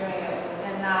as you're doing it,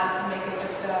 and not make it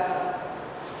just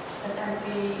an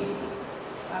empty,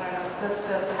 list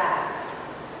of tasks.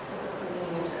 Put some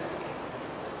meaning into it.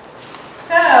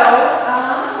 So,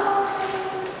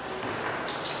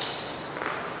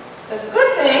 the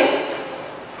good thing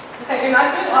is that you're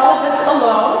not doing all of this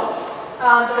alone.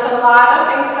 There's a lot of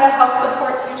things that help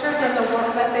support teachers in the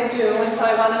work that they do, and so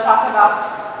I want to talk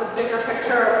about the bigger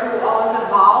picture of who all is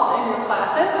involved in your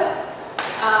classes.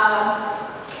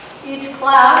 Each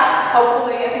class,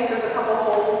 hopefully, I think there's a couple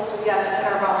holes yet in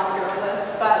our volunteer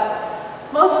list, but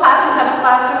most classes have a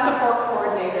classroom support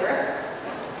coordinator.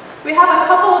 We have a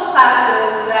couple of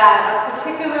classes that are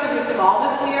particularly small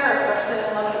this year, especially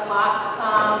at 11 o'clock.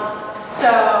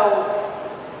 So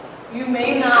you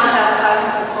may not have a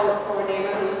classroom support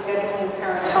coordinator who's scheduling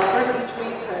parent helpers each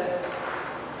week, because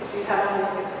if you have only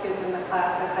 6 kids in the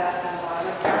class, that's asking a lot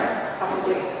of parents,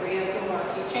 probably 3 of whom are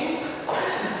teaching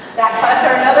that class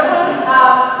or another one.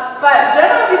 But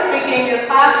generally speaking, your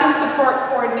classroom support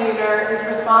coordinator is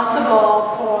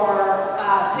responsible for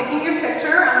taking your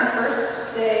picture on the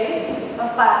first day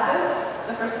of classes,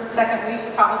 the first and second weeks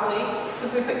probably,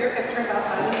 because we put your pictures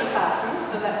outside of the classroom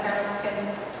so that parents can,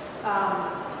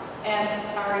 and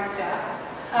RE staff,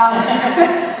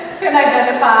 can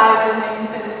identify the names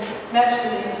and match the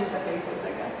names with the faces,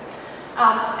 I guess.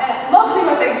 And mostly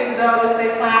what they do, though, is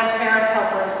they plan parent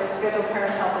helpers. They schedule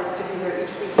parent helpers to be there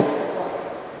each week to support.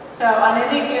 So on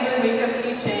any given week of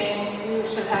teaching, you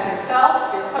should have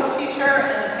yourself, your co-teacher,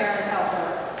 and a parent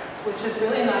helper, which is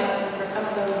really nice, and for some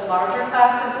of those larger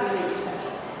classes, really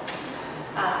essential.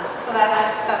 So that's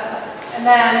nice. And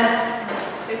then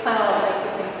they plan a little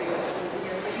bit thing for you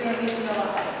here, but you don't need to know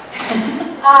about that.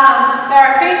 There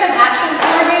are faith and action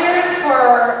coordinators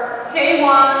for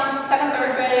K1, 2nd,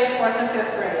 3rd grade, 4th, and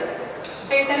 5th grade.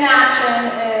 Faith in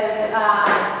Action is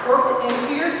worked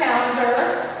into your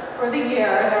calendar for the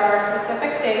year. There are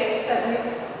specific dates that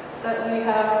we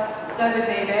have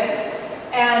designated,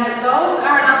 and those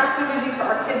are an opportunity for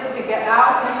our kids to get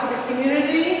out into the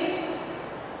community,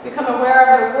 become aware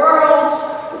of the world,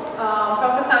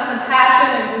 focus on compassion,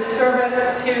 and do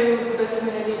service to the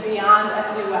community beyond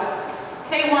FUS.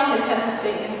 K1, they tend to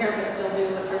stay in here but still do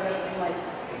the service thing, like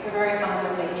they're very fond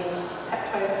of making pet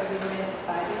toys for the Humane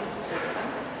Society, which is very fun.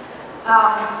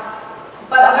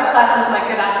 But other classes might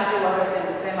get out and do other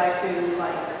things. They might do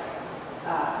like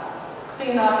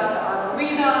clean up at the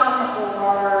Arboretum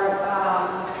or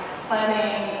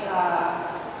planning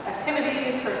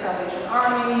activities for Salvation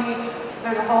Army.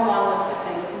 There's a whole long list of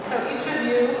things. And so each of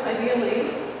you,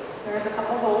 ideally, there's a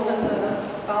couple holes in the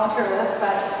volunteer list,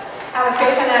 but have a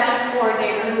faith and action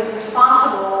coordinator who is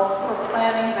responsible for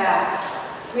planning that.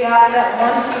 We ask that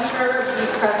one teacher be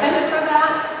present for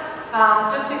that.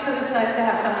 Just because it's nice to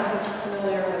have someone who's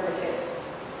familiar with the kids.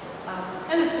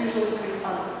 And it's usually pretty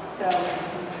fun. So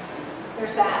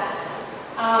there's that.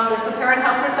 There's the parent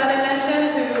helpers that I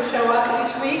mentioned who show up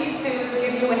each week to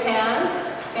give you a hand.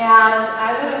 And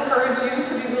I would encourage you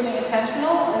to be really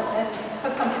intentional and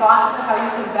put some thought into how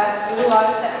you can best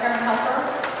utilize that parent helper.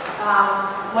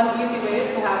 One easy way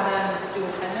is to have them do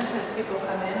attendance as people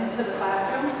come into the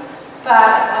classroom.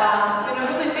 But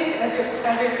really think as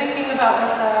you're thinking about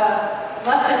what the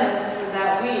lesson is for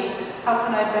that week, how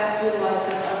can I best utilize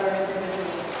this other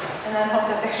individual? And then hope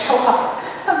that they show up.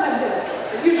 Sometimes they don't,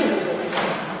 but usually they do.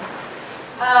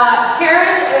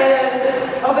 Karen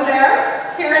is over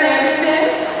there. Karen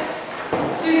Anderson.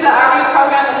 She's the RE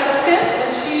program assistant,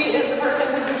 and she is the person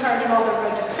who's in charge of all the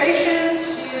registrations.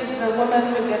 She is the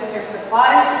woman who gets your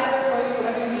supplies together for you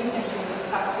every week, and she's going to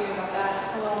talk to you about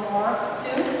that a little more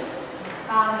soon.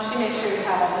 She makes sure you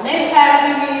have all the name tags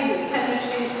you need, the attendance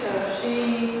sheet, so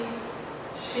she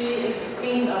is the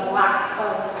queen of lots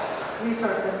of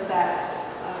resources that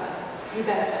you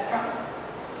benefit from.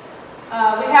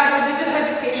 We have religious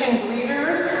education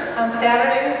greeters. On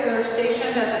Saturdays, they're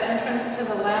stationed at the entrance to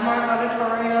the Landmark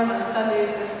Auditorium. On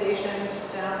Sundays, they're stationed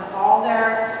down the hall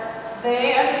there.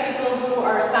 They are the people who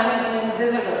are signing in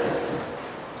visitors.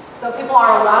 So people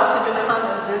are allowed to just come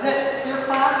and visit your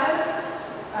classes.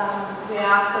 We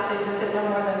ask that they visit no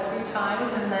more than 3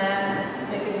 times and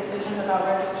then make a decision about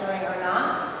registering or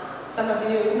not. Some of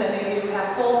you, many of you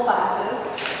have full classes,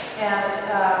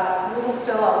 and we will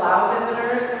still allow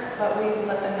visitors, but we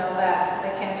let them know that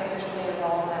they can't officially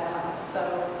enroll in that class.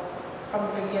 So from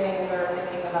the beginning, we were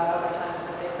thinking about other times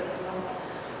that they could enroll.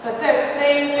 But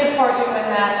they support you in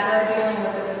that. They're dealing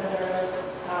with the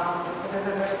visitors. The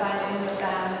visitors sign in with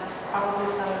them. Probably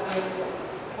some of you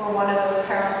were one of those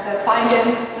parents that signed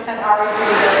in with an RE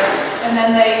reader, and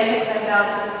then they take them down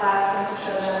to the classroom to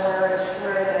show them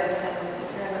where it is, and if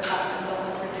you're in the classroom, they'll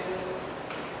introduce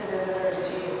the visitors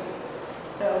to you.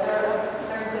 So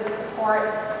they're good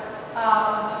support.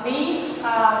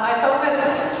 I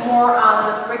focus more on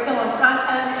the curriculum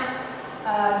content,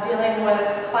 dealing with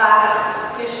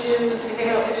class issues,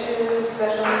 behavioral issues,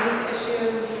 special needs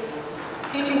issues,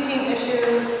 teaching team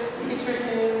issues, teachers'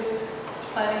 news,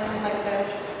 planning things like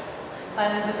this.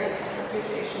 Planning the Great Teacher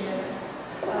Appreciation Dinner.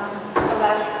 So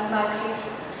that's my piece.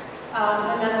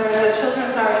 And then there's a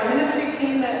Children's RE Ministry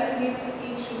team that meets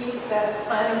each week that's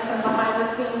planning some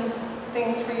behind-the-scenes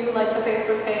things for you, like the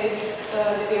Facebook page, the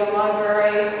video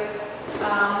library.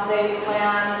 They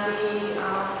plan the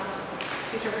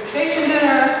Teacher Appreciation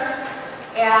Dinner.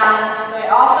 And they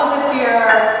also this year,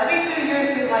 every few years,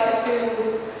 we like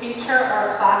to feature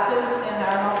our classes in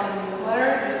our monthly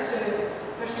newsletter.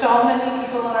 There's so many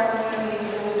people in our community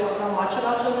who really don't know much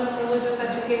about children's religious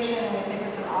education, and we think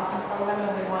it's an awesome program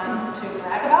and we want to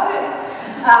brag about it.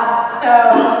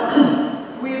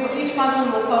 Each month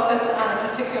we will focus on a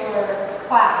particular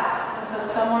class. And so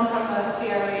someone from the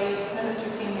CRE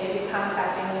ministry team may be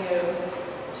contacting you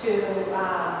to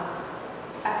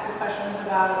ask you questions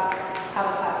about how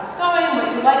the class is going, what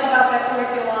you like about that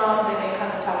curriculum. They may come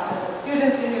and talk to the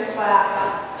students in your class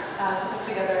to put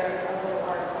together a little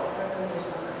article for the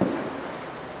newsletter.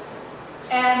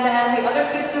 And then the other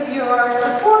piece of your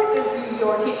support is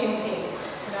your teaching team.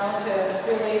 To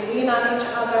really lean on each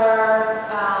other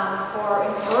for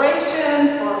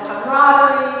inspiration, for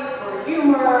camaraderie, for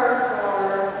humor, for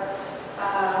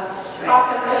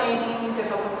processing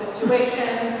difficult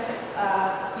situations.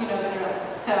 You know the drill.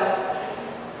 So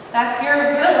that's your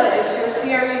village, your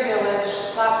CRE village.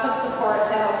 Lots of support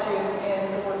to help you in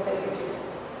the work that you do.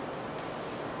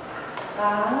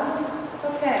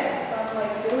 Okay, so I'm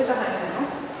like really behind now.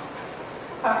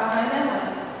 Far behind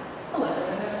now?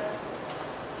 11 minutes.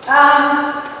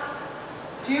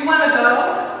 Do you want to go?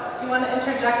 Do you want to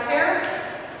interject here?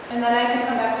 And then I can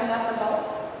come back to nuts and bolts?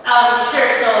 Sure,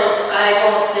 so I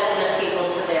won't dismiss people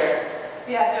to their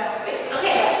space.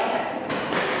 Okay.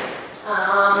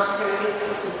 Everybody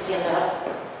please stand up.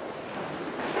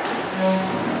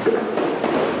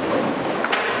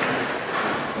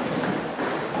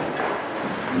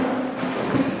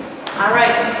 All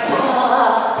right.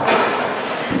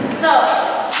 So,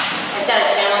 I've got a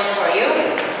challenge for you.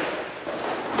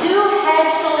 Do head,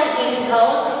 shoulders, knees,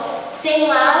 Sing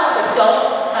loud, but don't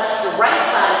touch the right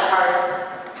body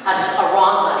part, touch a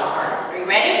wrong body part. Are you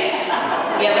ready?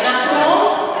 You have enough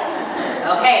room?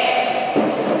 Okay.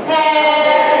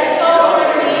 Head,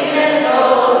 shoulders, knees and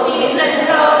toes, knees and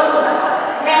toes.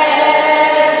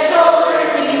 Head, shoulders,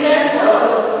 knees and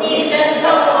toes, knees and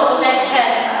toes, and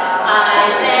head.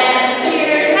 Eyes and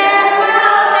ears and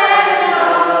mouth and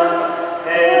nose.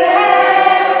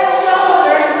 Head,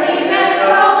 shoulders, knees and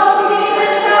toes, knees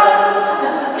and toes.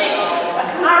 Thank you.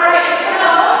 All right, so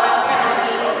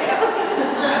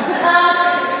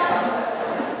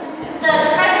the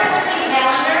treasure looking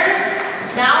calendars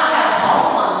now have all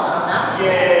the months on them.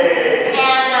 Yay!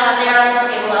 And they're on the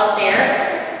table out there.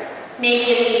 Make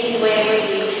it an easy way for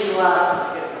you to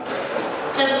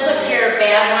just put your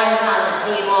bad ones on the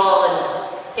table and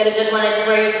get a good one. It's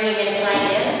where you came in,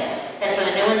 signed in. That's where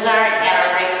the new ones are at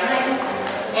our right time.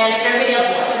 And if everybody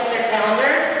else can check their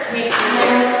calendars to make sure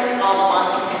there's all the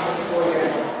months in the school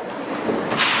year.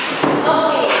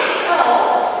 Okay, so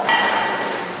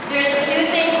there's a few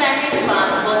things I'm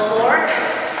responsible for.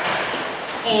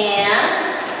 And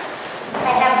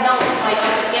I have notes so I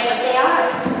don't forget what they are.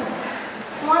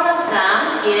 One of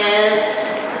them is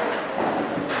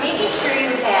making sure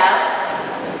you have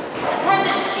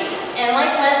attendance sheets. And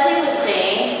like Leslie was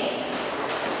saying,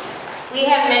 we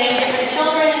have many different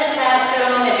children in the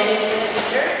classroom and many different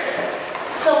teachers.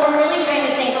 So we're really trying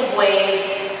to think of ways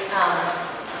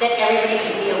that everybody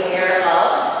can be aware of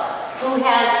who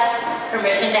has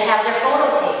permission to have their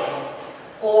photo taken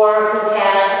or who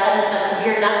has a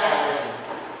severe nut allergy.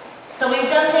 So we've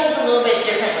done things a little bit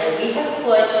differently. We have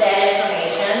put that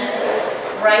information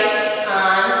right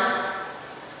on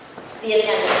the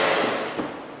attendance sheet.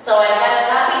 So I've got a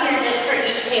copy here just for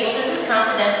each table. This is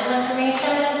confidential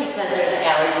information because there's an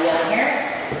allergy on here.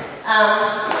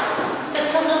 Just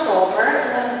to look over,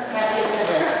 pass these to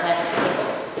the next table.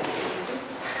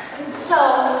 So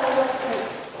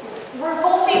we're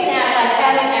hoping that by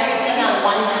having everything on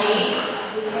one sheet,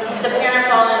 the parent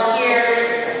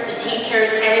volunteers, the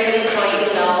teachers, everybody's going to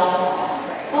know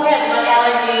who has what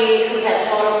allergy, who has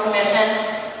photo permission.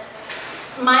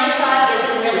 My thought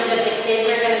isn't really that the kids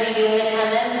are going to be doing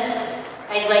attendance.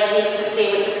 I'd like these to stay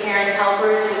with the parent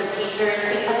helpers or the teachers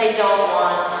because I don't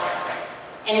want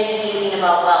any teasing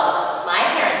about, well, my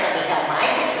parents let me have my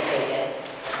picture taken.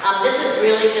 This is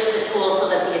really just a tool so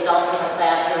that the adults in the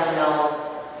classroom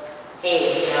know,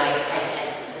 hey, you know,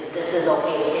 this is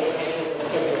okay to take a picture with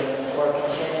this kid doing this work and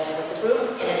share it with the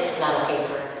group, and it's not okay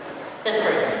for this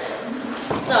person.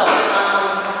 So,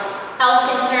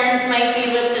 health concerns might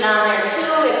be listed on there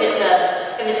too if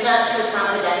it's not too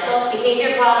confidential.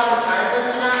 Behavior problems aren't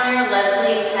listed on there.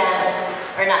 Leslie sends,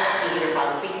 or not behavior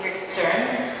problems, behavior concerns.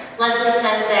 Leslie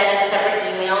sends that in separate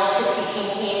emails to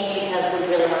teaching teams because we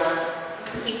really want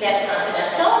to keep that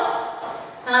confidential.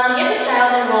 If a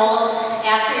child enrolls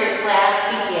after your class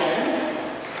begins,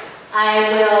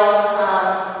 I will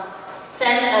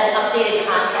send an updated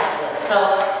contact list. So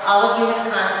all of you have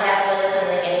contact lists in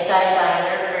the inside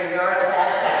binder for your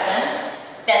class section.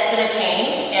 That's going to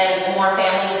change as more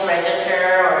families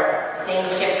register or things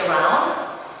shift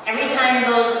around. Every time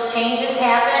those changes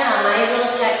happen on my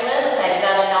little checklist, I've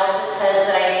got a note that says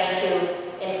that I need to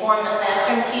inform the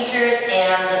classroom teachers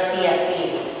and the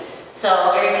CSCs.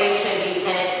 So everybody should be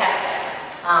kind of kept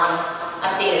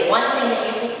updated. One thing that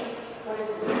you can, what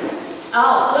is the CSC?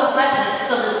 Oh, good question.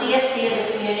 So the CSC is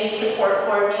a community support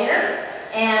coordinator,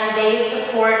 and they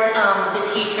support the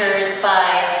teachers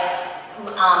by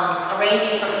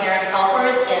arranging for parent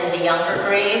helpers in the younger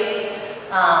grades.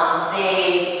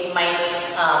 They might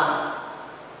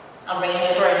arrange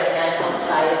for an event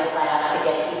outside of class to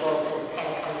get people to kind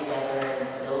of come together and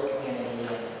build community.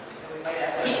 We might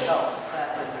ask them to help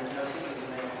classes, there's no teachers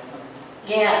available sometimes.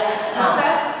 Yes.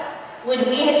 Would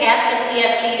we ask a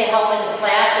CSC to help in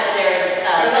class if there's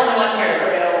a teacher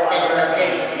that's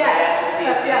missing? Yes,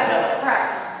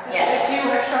 correct. Yes. If you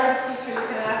are short of teacher, you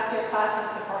can ask your classroom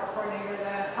support coordinator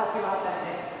to help you out that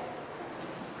day.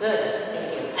 Good,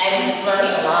 thank you. I'm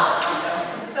learning a lot.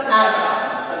 It doesn't happen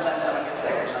often, sometimes someone gets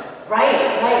sick or something. Right.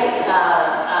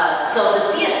 So the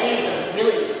CSC is a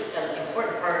really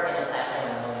important part in a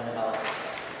classroom I'm learning about.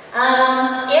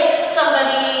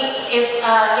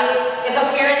 If a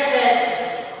parent says,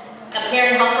 a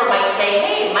parent helper might say,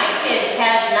 hey, my kid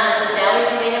has not this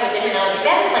allergy, they have a different allergy,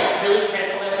 that is like really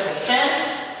critical information.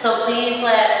 So please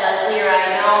let Leslie or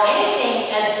I know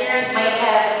anything a parent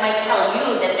might tell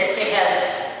you that their kid has,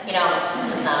 you know,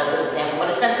 this is not a good example, but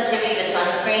a sensitivity to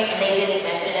sunscreen and they didn't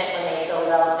mention it when they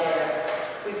filled out their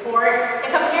report.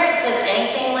 If a parent says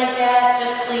anything like that,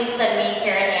 just please send me,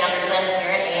 Karen Anderson,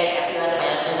 Karen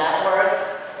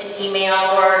A@fusmadison.org, an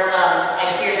email or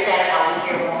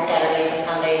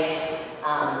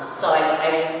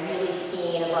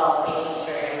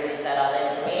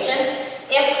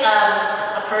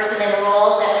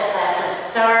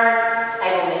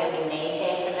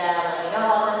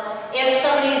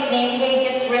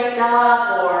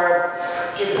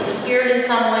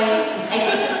some way. I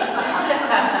think.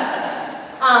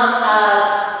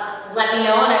 Let me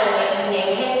know and I will make you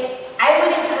name tag. I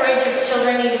would encourage if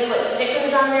children need to put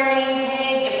stickers on their name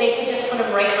tag, if they could just put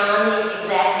them right on the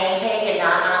exact name tag and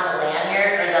not on the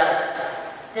lanyard or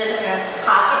this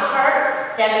pocket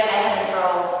part, then I have to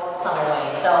throw some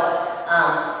away. So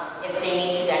if they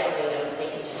need to decorate them, if they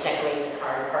could just decorate the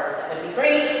card part, that would be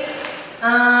great.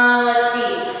 Let's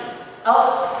see.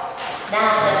 Oh, now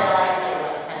that's all I have to say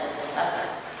about attendance and stuff.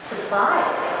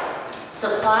 Supplies.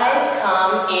 Supplies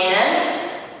come in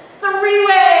 3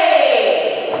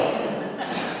 ways.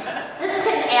 This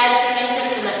can add some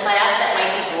interest in the class that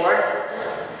might be bored. Just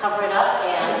cover it up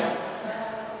and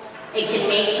it can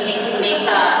make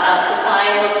a supply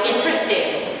look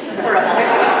interesting for a moment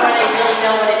before they really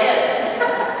know what it is.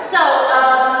 So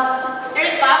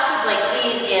there's boxes like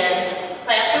these in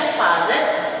classroom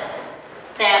closets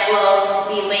that will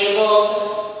be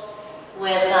labeled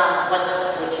with what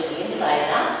should be inside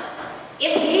them.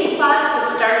 If these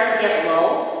boxes start to get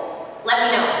low, let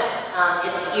me know.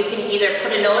 You can either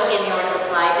put a note in your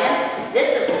supply bin.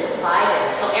 This is a supply bin,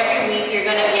 so every week you're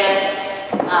going to get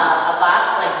a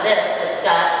box like this that's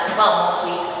got, well, most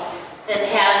weeks, that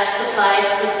has supplies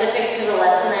specific to the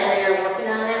lesson that you're working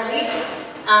on that week.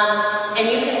 And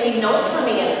you can leave notes for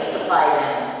me in the supply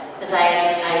bin, because I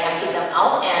empty them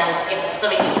out, and if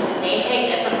somebody needs a name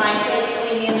tag, that's a fine place to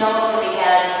leave me a note. Somebody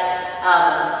has,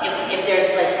 if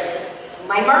there's like,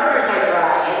 my markers are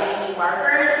dry, I need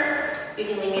markers, you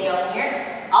can leave me a note in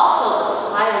here. Also, the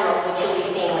supply room, which you'll be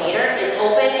seeing later, is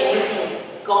open and you can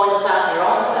go and stock your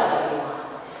own stuff if you want.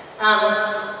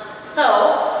 So,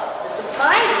 the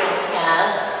supply room has,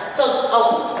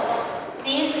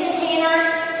 these containers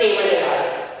stay where they are.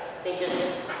 They just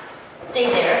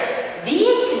stay there.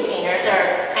 These containers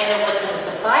are kind of what's in the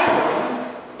supply room.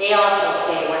 They also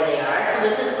stay where they are. So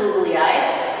this is googly eyes.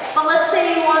 But let's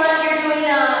say you've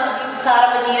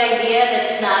thought of a neat idea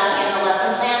that's not in the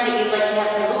lesson plan, but you'd like to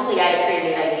have some googly eyes for your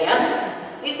neat idea.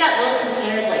 We've got little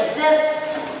containers like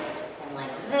this, and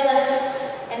like this,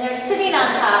 and they're sitting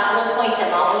on top. We'll point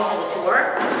them out when we have the tour.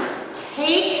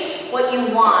 Take what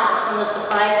you want from the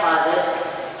supply closet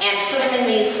and put them in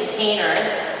these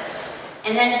containers,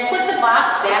 and then put the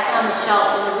box back on the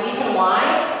shelf. And the reason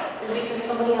why is because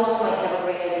somebody else might have a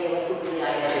great idea with googly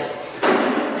eyes too.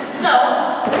 So,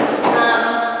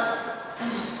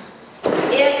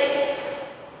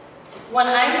 when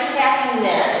I'm packing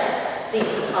these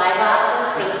supply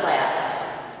boxes for the class,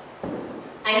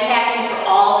 I'm packing for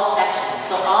all the sections.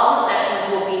 So all the sections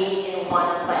will be in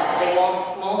one class. They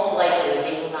won't, most likely,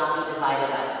 they will not be divided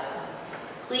up.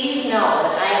 Please know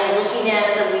that I am looking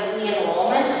at the weekly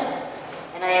enrollment,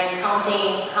 and I am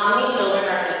counting how many children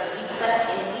are in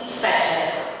each section,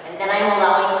 and then I'm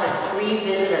allowing for 3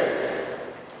 visitors.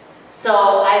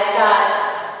 So I've got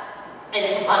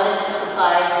an abundance of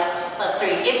supplies plus 3.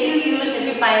 If you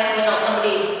find,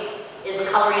 somebody is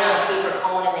coloring on a paper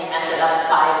cone and they mess it up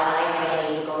 5 times and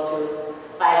they need to go through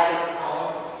 5 paper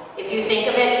cones, if you think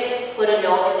of it, put a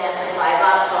note in that supply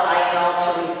box so I know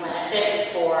to replenish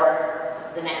it for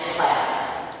the next class.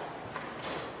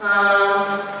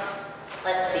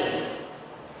 Let's see.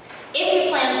 If you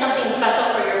plan something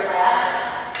special for your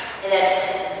class that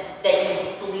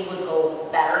you believe would go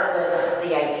better with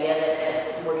the idea that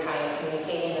we're trying to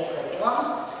communicate in the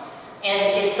curriculum, and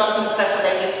it's something special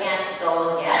that you can't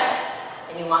go and get,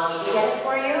 and you want me to get it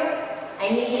for you, I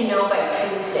need to know by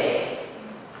Tuesday.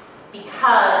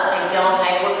 Because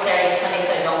I work Saturday and Sunday,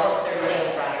 so I don't work Thursday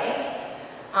and Friday.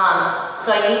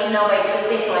 So I need to know by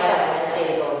Tuesday so I have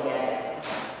Wednesday to go and get it.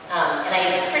 And I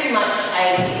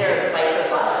either bike or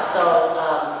bus, so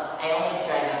I only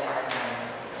drive my car on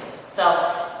Wednesdays. So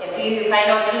if I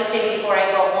know Tuesday before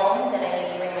I go home that I need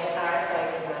to bring my car so I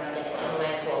can run and get some of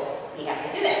my will be happy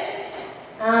to do that.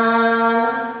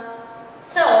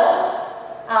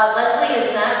 Leslie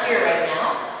is not here right now.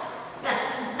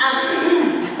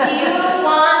 Do you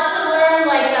want to learn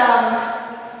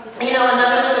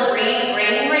another little brain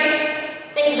break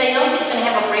thing? Because I know she's going to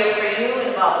have a break for you in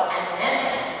about 10 minutes,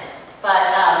 but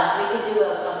we could do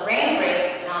a brain break.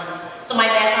 So my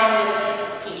background is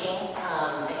teaching.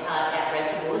 I taught at Red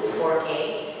Caboose 4K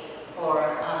for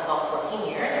about 14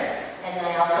 years, and then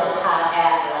I also taught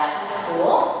at Latin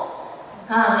school.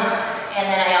 And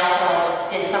then I also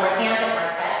did summer camp at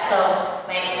Marquette, so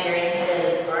my experience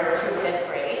is birth through 5th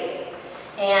grade.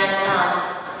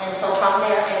 And so from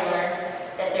there I learned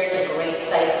that there's a great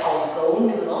site called Go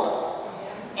Noodle,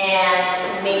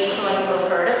 and maybe some of you have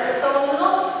heard of Go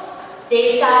Noodle.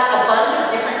 They've got a bunch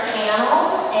of different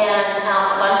channels and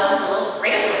a bunch of little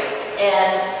brain breaks.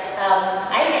 And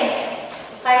I think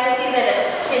if I see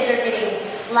that kids are getting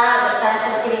loud, the class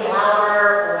is getting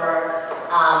louder, or,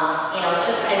 you know, it's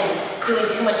just kind of doing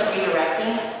too much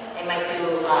redirecting. I might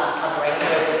do a brain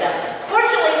break with them.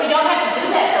 Fortunately, we don't have to do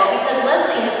that though, because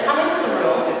Leslie has come into the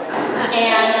room,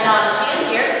 and she is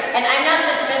here, and I'm not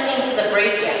dismissing to the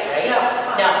break yet, right?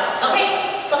 No.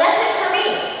 Okay, so that's it for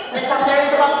me. That's all there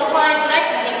is about supplies that I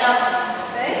can think of.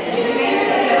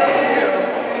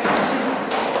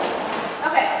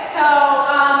 Okay, so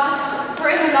just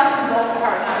bring the nuts and bolts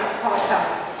apart now, you can probably tell.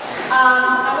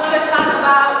 I want to talk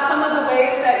about some of the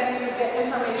ways that you get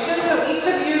information. So each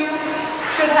of you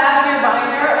should have in your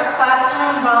binder a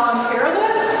classroom volunteer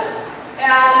list.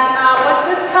 And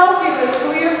what this tells you is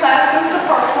who your classroom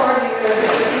support coordinator is,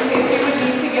 in case you would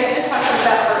need to get in touch with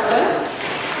that person.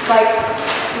 Like,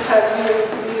 because you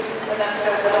need the next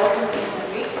development in the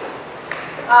week.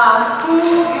 Who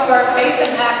your faith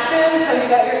in action, so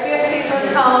you got your CSC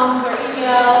first column, your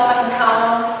email, second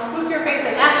column. Who's your faith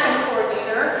in action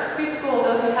coordinator? Preschool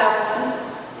doesn't have one.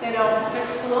 They don't,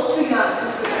 it's a little too young to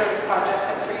do service projects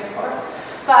at 3 and 4.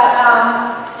 But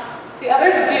the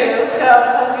others do, so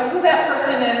it tells you who that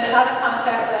person is, how to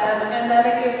contact them, and then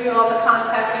it gives you all the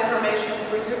contact information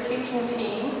for your teaching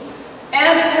team,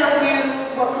 and it tells you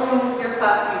what room your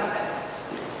class meets in.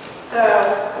 So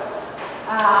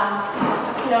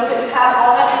just know that you have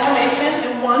all that information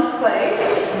in one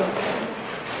place.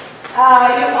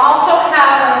 You also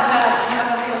have, I don't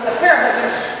know if it's up here,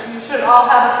 but you should all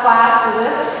have a class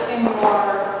list in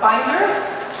your binder.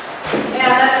 And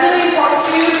that's really important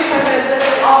to you because it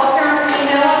lists all the parents'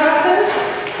 email addresses.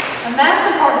 And that's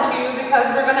important to you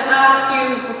because we're going to ask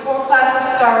you before classes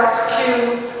start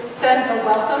to send a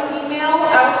welcome email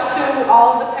out to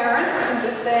all of the parents and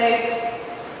just say,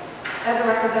 as a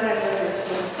representative of your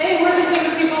team, hey, we're the team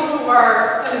of people who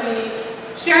are going to be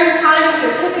sharing time with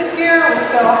your kid this year. We're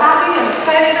so happy and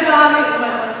excited about it. You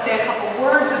might want to say a couple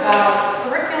words about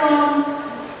curriculum,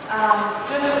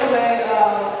 just a way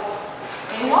of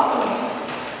being welcoming.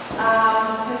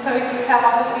 And so you have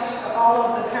all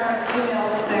of the parents'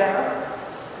 emails there.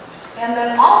 And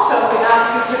then also we ask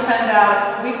you to send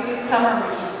out weekly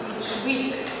summary each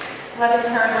week, letting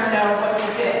parents know what you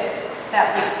did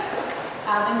that week.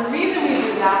 And the reason we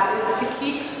do that is to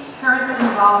keep parents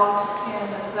involved in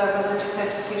the religious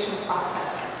education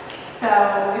process. So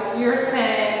if you're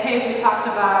saying, hey, we talked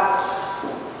about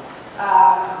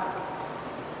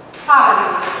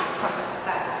poverty or something like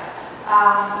that,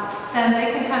 then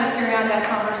they can kind of carry on that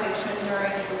conversation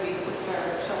during the week with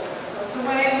their children. So it's a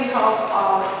way we hope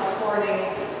of supporting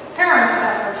parents'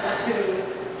 efforts to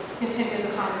continue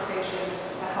the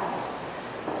conversations at home.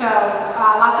 So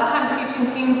lots of times teaching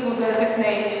teams will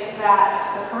designate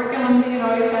that the curriculum lead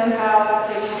always sends out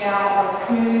the email, or the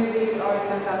community lead always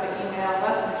sends out the email.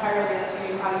 That's entirely up to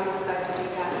you how you decide to do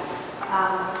that.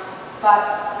 But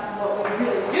what we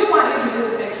really do want you to do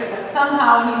is make sure that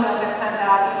somehow an email gets sent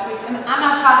out each week. And I'm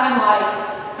not talking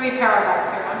like 3 paragraphs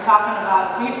here. I'm talking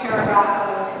about 3 paragraphs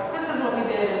of this is what we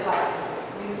did in class this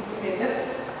week. We made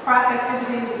this craft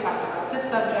activity. We talked about this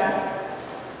subject.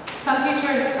 Some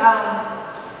teachers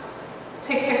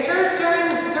take pictures during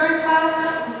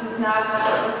class. This is not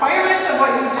a requirement of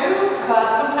what you do,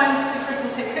 but sometimes teachers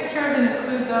will take pictures and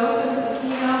include those in the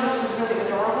email, which is really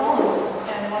adorable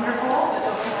and wonderful. I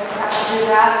don't feel like you have to do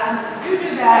that. And if you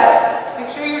do that, make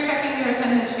sure you're checking your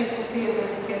attendance sheet to see if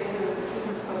there's a kid who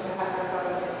isn't supposed to have their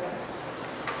photo taken.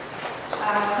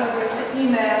 So there's the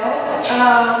emails.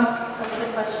 That's the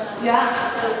question. Yeah.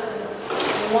 So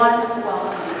one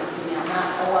welcoming email, not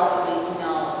a welcoming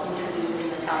email introducing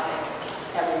the topic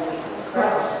every week.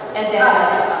 Correct. And then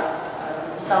there's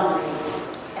a summary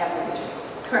every week.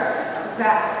 Correct.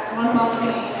 Exactly. One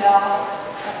welcoming email,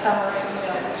 a summary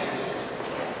email.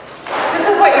 This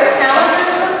is what your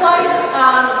calendars look like.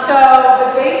 So the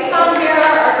dates on here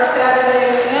are for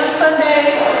Saturdays and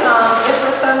Sundays. If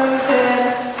for some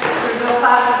reason there's no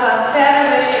classes on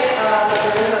Saturday, but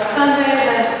there is on Sunday,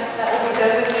 then that will be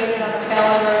designated on the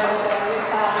calendar as CRE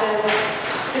Classes.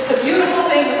 It's a beautiful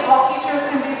thing if all teachers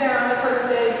can be there on the first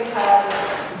day because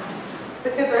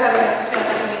the kids are having a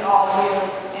chance to meet all of you,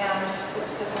 and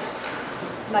it's just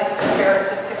a nice spirit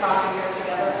to kick off the year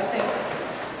together, I think.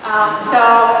 So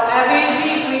every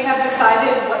week we have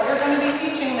decided what you're going to be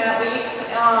teaching that week,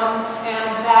 and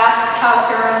that's how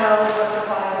Kara knows what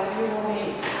supplies you will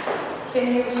need.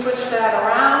 Can you switch that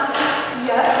around?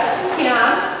 Yes, you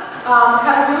can.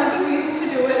 Have a really good reason to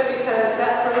do it because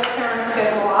that throws parents'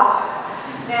 schedule off.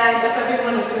 And if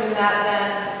everyone is doing that,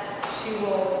 then she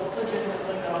will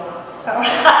legitimately go nuts. So,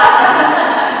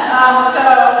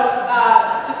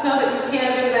 just know that you can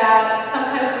do that.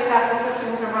 Sometimes we have to switch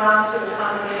things around to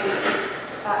accommodate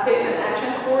faith and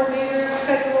action coordinator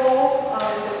schedule.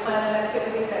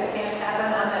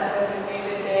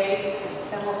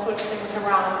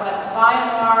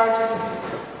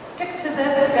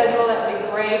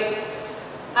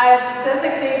 I've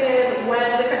designated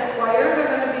when different choirs are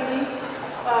going to be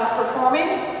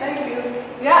performing. Thank you.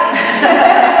 Yeah.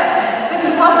 This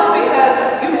is helpful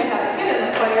because you may have a kid in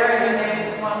the choir and you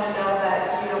may want to know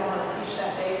that you don't want to teach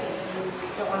that day because you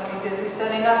don't want to be busy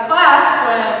setting up class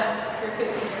when your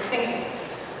kids are singing.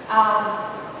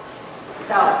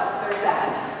 So there's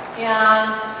that.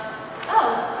 And,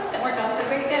 oh, that didn't work out so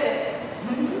great, did it?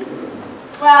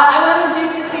 Well, I wanted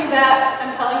you to see that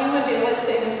I'm telling you what daylight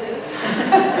savings is.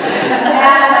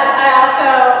 And I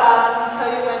also tell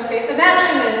you when Faith in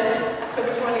Action is,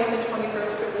 October 20th and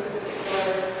 21st for this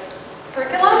particular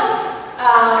curriculum.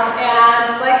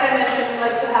 And like I mentioned, we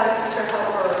like to have a teacher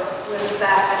help her with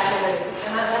that activity.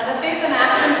 And the Faith in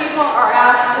Action people are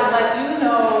asked to let you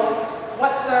know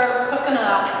what they're cooking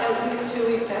up at least 2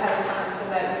 weeks ahead of time so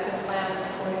that you can plan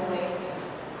accordingly.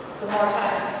 The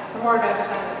more advanced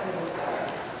time that you need.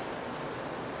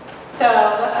 So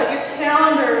that's what your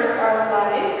calendars are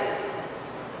like.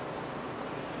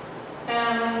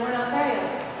 And we're not there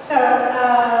yet. So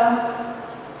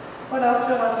what else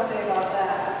do I want to say about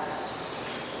that?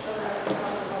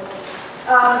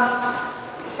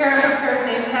 Karen prepares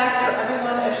name tags for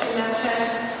everyone, as she mentioned.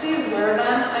 Please wear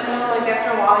them. I know, like,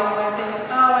 after a while you might think,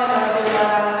 oh, I know,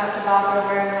 I don't have to bother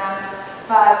wearing that.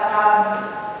 But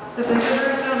the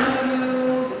visitors don't know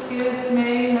you, the kids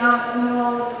may not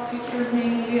know teachers'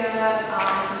 names yet, the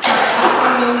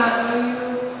teacher may not know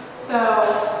you. So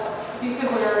if you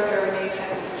could wear your name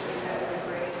tags each week, that would be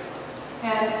great.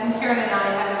 And Karen and I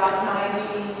have about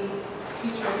 90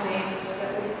 teachers' names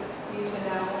that we need to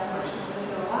know. Unfortunately, we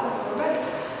know a lot of them already.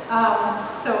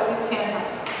 So it can help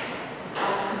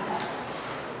us.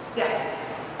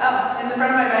 Yeah. In the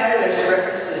front of my binder, there's a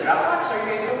reference to the Dropbox. Are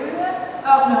you guys still doing that?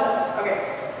 Oh, no. Okay.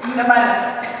 Never mind.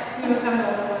 We must have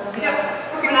another one. Yeah.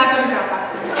 We're not doing Dropbox.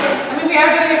 I mean, we are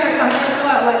doing it for some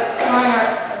people, like exploring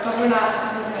but we're not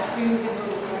using that. We're using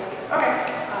Google Devices. Okay.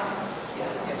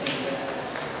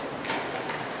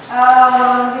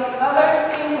 The other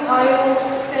thing I will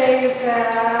say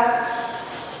that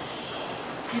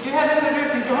you do have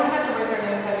visitors, you don't have to write their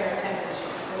names on your attendance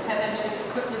sheet. The attendance sheets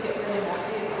quickly get really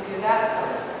messy if you do that.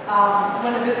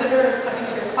 When a visitor is coming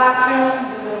to your classroom,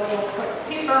 you will little slip of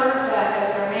paper that has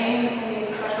their name, any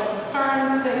special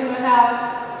concerns that you would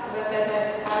have, that your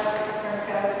parents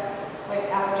have, like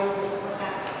allergies or something like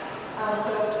that.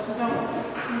 So don't.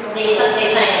 They sign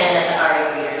in at the RE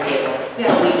reader table,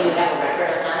 so we do have a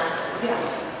record of that. Yeah.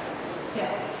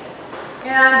 Yeah.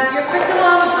 And your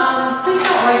curriculum, please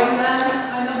don't write in them.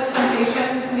 I know the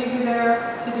temptation may be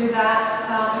there to do that.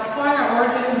 Exploring our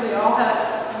origins,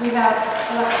 we have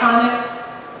electronic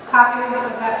copies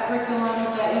of that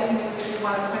curriculum that you can use if you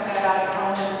want to print that out at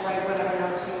home and write whatever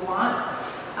notes you want.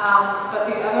 But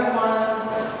the other ones,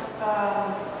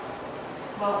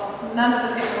 well, none of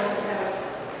the paper ones that have,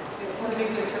 it would be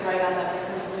good to write on them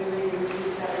because we reuse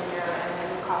these every year and it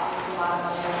would cost us a lot of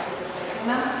money to replacing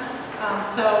them.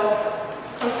 So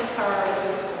Post-its are a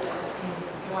really good one.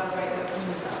 You want to write notes to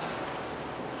yourself.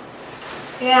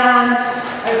 And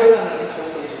I wrote on the intro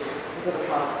pages. Is it a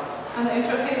problem? On the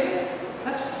intro pages?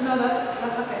 That's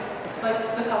okay. Like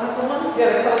the colorful ones?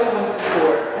 Yeah, the colorful ones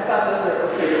before. I thought those were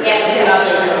okay. Yeah,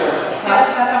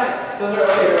 that's okay. Those are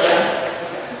okay, right? Yeah.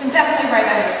 You can definitely write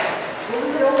anything. Well, we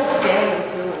could always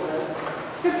stand through them.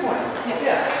 Good point.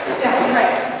 Yeah,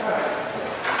 right.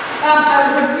 I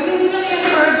would really, really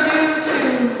encourage you to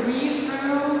read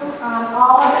through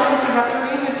all of the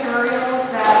introductory materials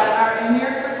that are in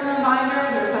your curriculum binder.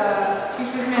 There's a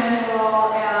teacher's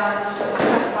manual and stuff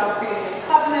about creating a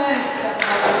covenant, stuff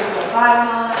about behavioral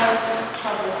guidelines,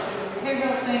 troubleshooting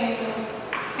behavioral things,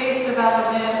 faith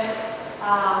development.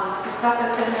 The stuff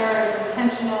that's in there is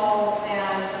intentional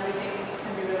and we think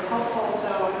can be really helpful, so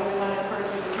I really want to encourage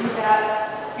you to read that.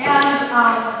 And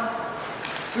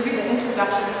review the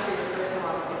introductions to your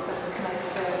curriculum because it's nice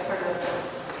to sort of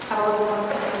have a little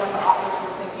glimpse into what the authors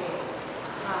were thinking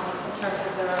in terms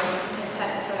of their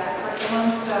intent for that curriculum.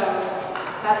 So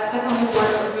that's definitely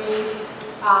worth a read.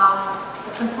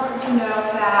 It's important to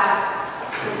note that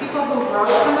the people who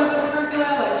wrote some of this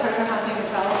curricula, like treasure hunting and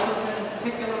child children in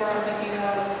particular, I'm thinking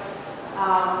of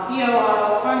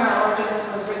Exploring Our Origins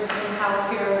was written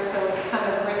in-house here, so it's kind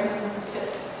of written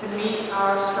to meet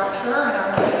our structure and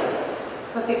our needs.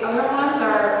 But the other ones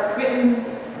are written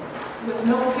with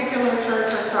no particular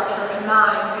church or structure in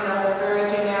mind. They're very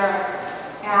generic.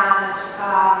 And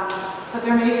so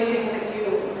there may be things that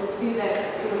you'll see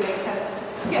that it would make sense to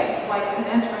skip, like an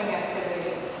entering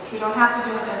activity. We don't have to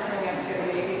do an entering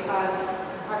activity because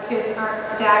our kids aren't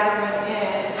staggering in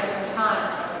at different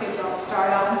times. Our kids all start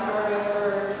out in service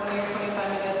for 20 or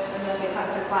 25 minutes and then they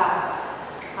come to class.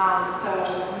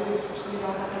 So we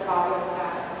don't have to bother with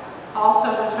that. Also,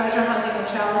 the treasure hunting and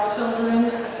challenge children,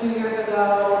 a few years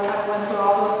ago, I went through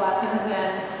all those lessons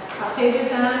and updated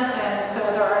them, and so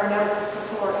there are notes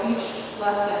before each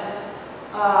lesson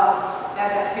of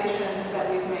adaptations that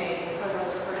we've made for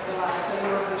those curricula, so you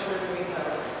will be sure to read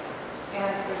those. And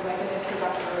there's like an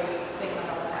introductory thing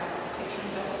about the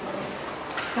adaptations that we've made.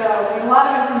 So there's a lot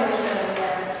of information in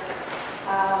there.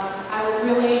 I would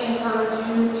really encourage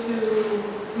you to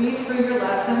read through your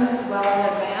lessons well in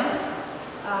advance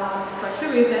for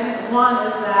two reasons. One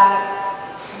is that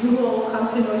you will come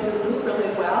to know your group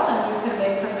really well, and you can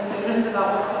make some decisions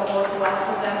about what's going to work well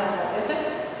for them and what isn't.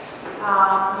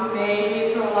 You may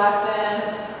read through a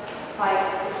lesson, like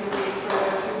if you read through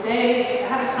it a few days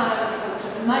ahead of time as opposed to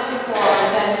the night before,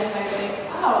 and then you may think,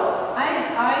 oh,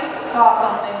 I saw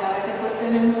something that I think would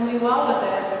fit in really well with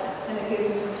this, and it gives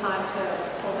you some time to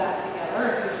pull that together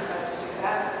if you decide to do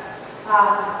that.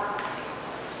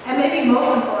 And maybe most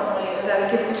importantly is that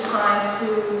it gives you time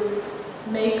to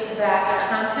make that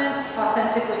content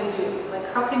authentically you. Like,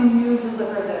 how can you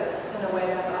deliver this in a way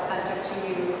that's authentic to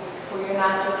you, where you're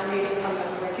not just reading from the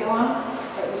curriculum,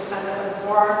 but you've kind of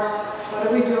absorbed, what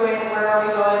are we doing, where are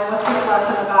we going, what's this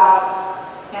lesson about,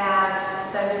 and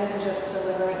then you can just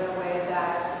deliver it in a way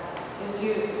that is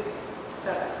you.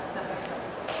 So that makes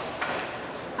sense.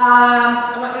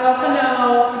 I want you to also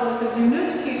know, for those of you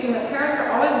new to teaching, that parents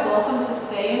are always welcome to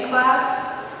stay in class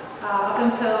up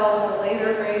until the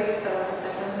later grades, so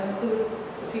that doesn't include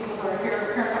the people who are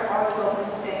here. Parents are always welcome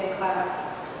to stay in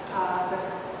class.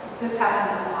 This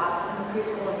happens a lot in the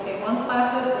preschool and K-1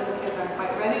 classes where the kids aren't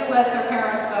quite ready to let their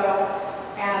parents go,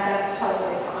 and that's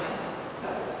totally fine. So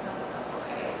just know that that's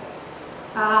okay.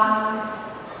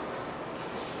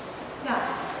 Yeah.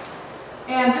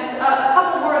 And just a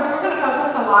couple words, we're going to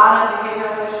focus a lot on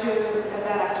behavioral issues at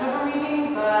that October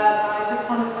meeting, but I just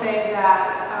want to say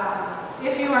that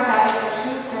if you are having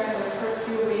issues during those first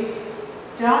few weeks,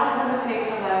 don't hesitate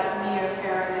to let me or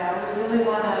Karen know. We really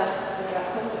want to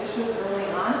address those issues early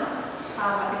on.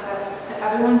 I think that's to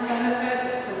everyone's benefit,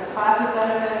 it's to the class's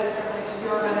benefit, it's certainly to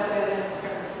your benefit, and it's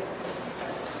certainly to the kids'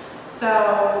 benefit. So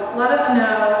let us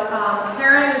know.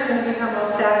 Karen is going to be here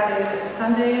most Saturdays and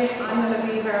Sundays. I'm going to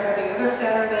be here every other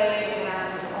Saturday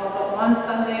and all but one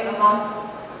Sunday a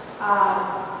month.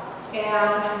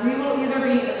 And we will either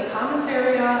be in the commons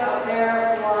area out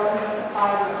there or in the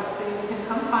supply room. So you can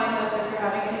come find us if you're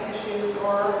having any issues,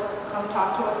 or come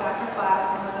talk to us after class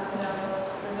and let us know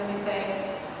if there's anything.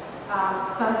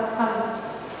 Some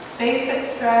basic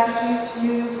strategies to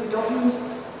use. We don't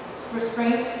use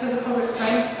physical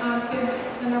restraint on kids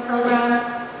in our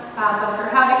program. But if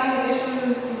you're having any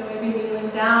issues, maybe kneeling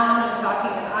down and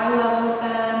talking at eye level with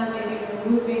them, maybe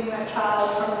removing that child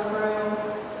from the room,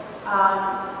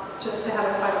 just to have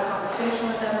a private conversation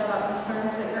with them about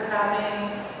concerns that you're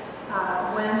having.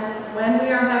 When we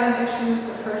are having issues,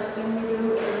 the first thing we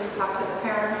do is talk to the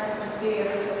parents and see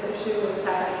if this issue is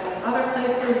happening in other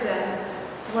places, and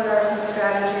what are some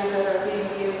strategies that are being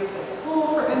used at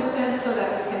school, for instance, so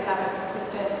that we can have a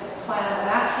consistent plan of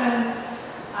action.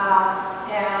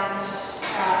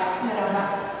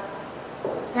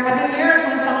 There have been years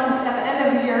when someone at the end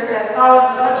of the year says, oh, it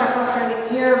was such a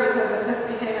frustrating year because of this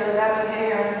behavior or that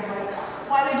behavior, and it's like,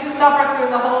 why did you suffer through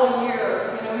the whole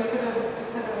year? We could have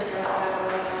addressed that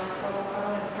early on, so I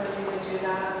would encourage you to do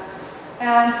that.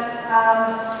 And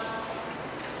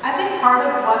I think part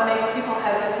of what makes people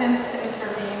hesitant to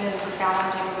intervene in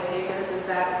challenging behaviors is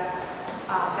that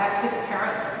that kid's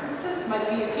parent, for instance, might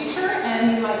be a teacher,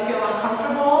 and you might feel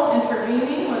uncomfortable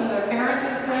intervening when their parent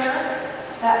is there.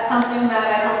 That's something that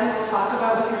I hope you will talk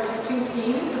about with your teaching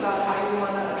teams about how you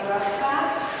want to address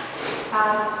that.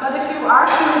 But if you are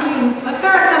choosing, like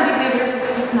there are some behaviors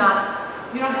it's just not,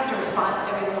 you don't have to respond to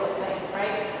every little thing,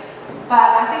 right?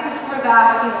 But I think it's worth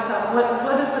asking yourself,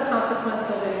 what is the consequence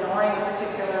of ignoring a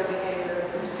particular behavior?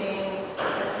 If you're seeing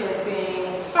a kid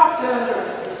being disruptive or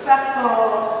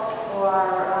disrespectful or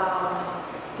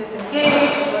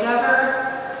disengaged,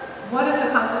 whatever, what is the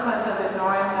consequence of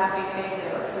ignoring that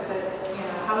behavior? Is it,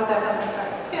 how is that going to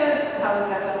affect the kid? How is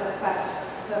that going to affect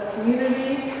the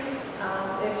community?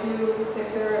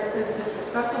 If there is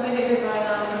disrespectful behavior going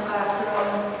on in the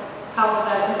classroom, how will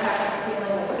that impact the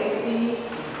feeling of safety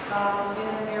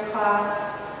in your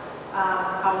class?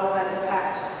 How will that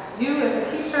impact you as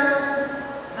a teacher?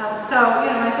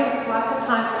 I think lots of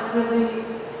times it's really,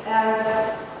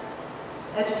 as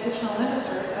educational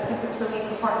ministers, I think it's really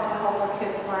important to help our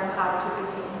kids learn how to be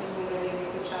in community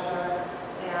with each other,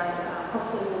 and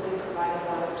hopefully we'll be providing a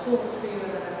lot of tools for you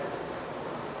in the next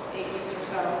 8 weeks or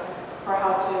so for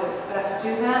how to best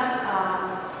do that.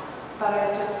 But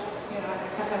I just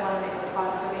because I want to make a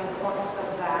plug for the importance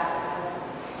of that as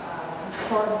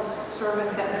important service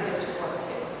that we give to our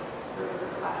kids through the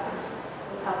classes,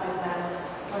 is helping them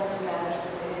learn to manage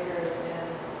their behaviors and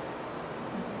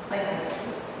plans.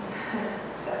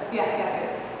 So, yeah.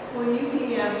 Will you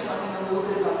be talking a little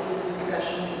bit about kids with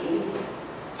special needs,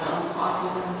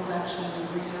 autism and such,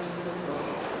 and resources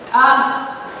available?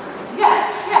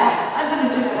 Yeah, I'm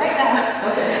going to do that right now.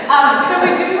 Okay. So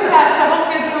we do have several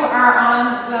kids who are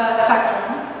on the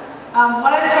spectrum.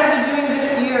 What I started doing this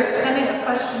year is sending a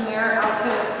questionnaire out to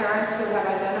parents who have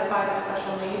identified a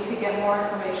special need to get more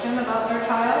information about their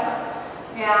child.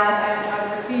 And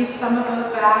I've received some of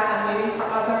those back. I'm waiting for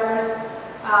others.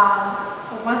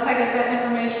 Once I get that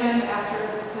information, after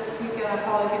this weekend, I'll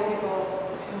probably give people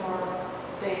a few more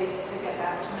days to get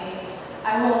back to me.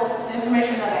 The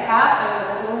information that I have, I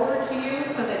will forward to you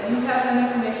so that you have that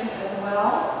information as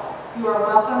well. You are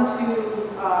welcome to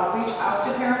reach out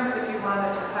to parents if you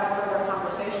wanted to have further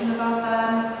conversation about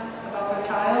them, about their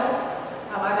child.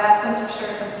 I've asked them to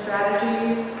share some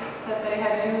strategies that they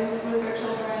have used with their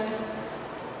children.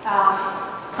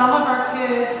 Some of our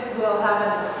kids will have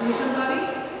an inclusion buddy,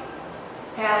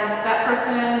 and that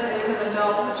person is an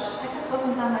adult, which I guess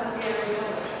wasn't done by CRE,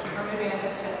 or maybe I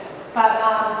missed it. But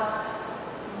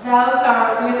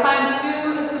we assign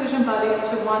 2 inclusion buddies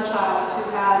to one child who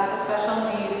has a special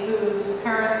need, whose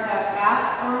parents have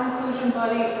asked for an inclusion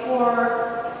buddy,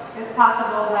 or it's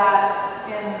possible that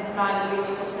in 9 weeks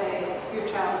we'll say your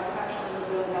child actually would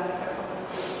really benefit from an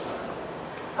inclusion buddy.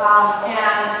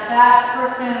 And that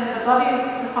person, the buddy's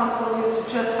responsibility is to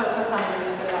just focus on the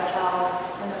needs of that child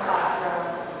in the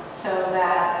classroom so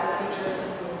that the teachers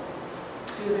can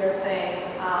do their thing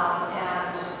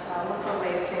and look for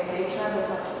ways to engage them as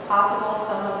much as possible.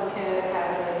 Some of the kids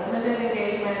have really limited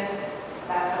engagement.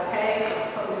 That's okay,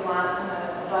 but we want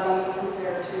a buddy who's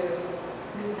there to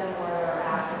meet them where they're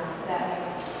at. And that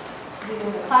means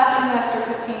leaving the classroom after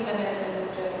 15 minutes and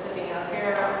just sitting out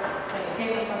here playing a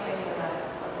game or something, then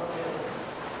that's what we'll do.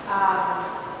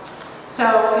 So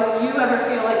if you ever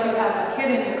feel like you have a kid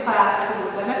in your class who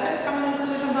would benefit from an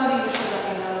inclusion buddy, you should let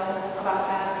me know about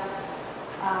that.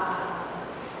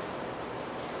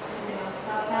 Anything else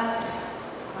about that?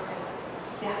 Okay.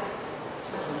 Yeah.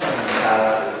 Sometimes in the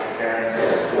past, if parents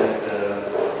with the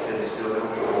kids feel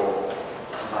comfortable,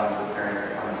 sometimes the parent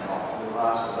can come and talk to the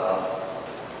class about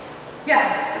the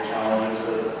challenges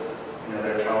that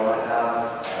their child might have,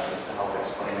 just to help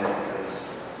explain it, because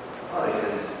a lot of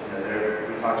kids,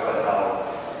 we talked about how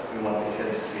we want the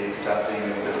kids to be accepting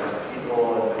of different people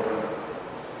and different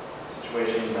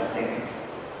situations, and I think,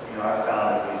 I've found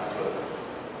at least with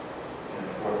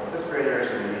 4th and 5th graders,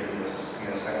 and even this,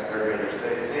 2nd, 3rd graders,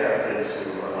 they have kids who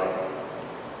are like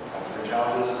have different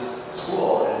challenges at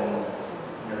school, and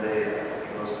I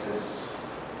think most kids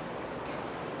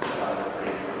are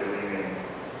pretty forgiving and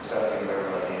accepting of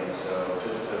everybody, and so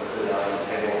just to put it out on the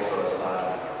table so it's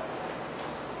not,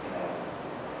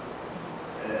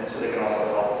 and so they can also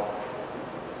help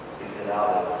the kid out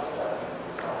of that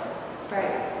itself.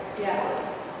 Right.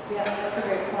 Yeah, that's a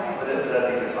great point. But I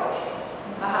think it's optional.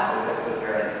 If the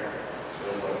parent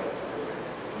feels like it's a good thing.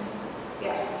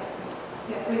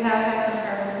 Yeah, we have had some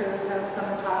parents who have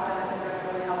come and talked, and I think that's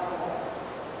really helpful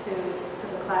to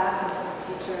the class and to the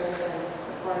teachers and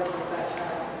supporting with that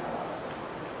child. So,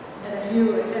 and if you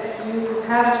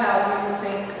have a child who you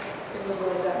think it would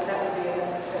really that would be a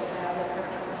benefit to have the parent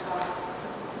come and talk,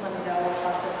 just let me know. We'll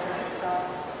talk to the parent. So,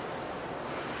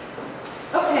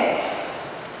 okay.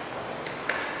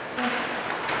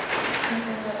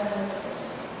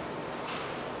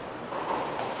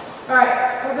 All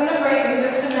right, we're going to break in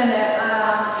just a minute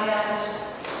and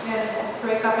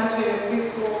break up into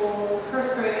preschool,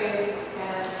 1st grade,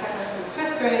 and 2nd through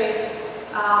 5th grade.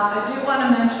 I do want to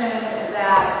mention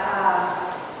that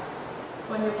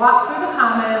when you walk through the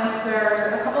commons,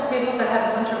 there's a couple tables that have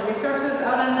a bunch of resources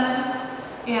out on them,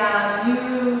 and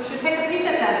you should take a peek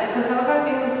at them because those are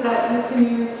things that you can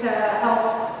use to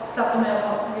help supplement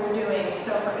what you're doing.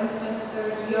 So, for instance,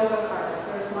 there's yoga cards,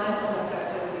 there's mindfulness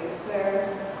activities, there's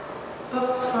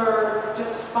books for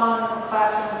just fun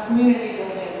classroom community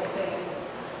building things.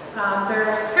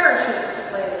 There's parachutes to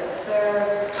play with.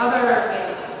 There's other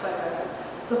games to play with.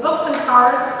 The books and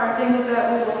cards are things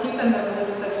that we will keep in the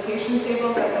religious education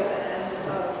table that's at the end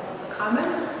of the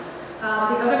commons.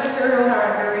 The other materials are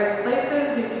in various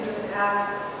places. You can just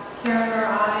ask Karen or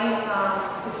I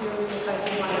if you decide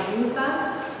you want to use them.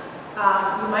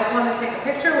 You might want to take a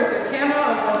picture with your camera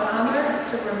of what's on there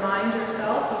just to remind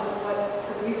yourself of what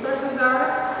the resources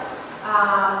are.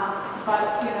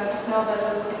 But just know that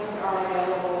those things are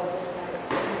available if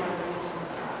you want to use them in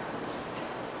class.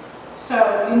 So,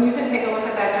 and you can take a look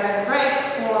at that during the break,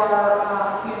 or,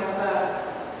 you know, the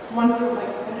one group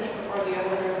might finish before the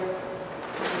other group,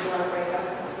 when we do our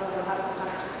breakups, and so they'll have some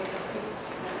time to take a peek.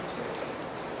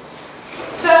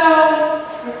 So,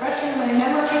 refreshing my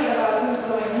memory about who's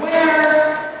going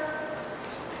where.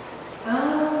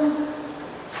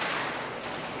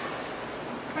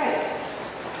 Right.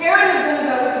 Karen is going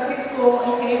to go with the preschool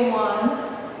and K-1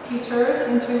 teachers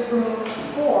into room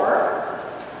 4.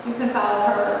 You can follow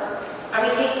her. Are we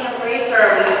taking a break or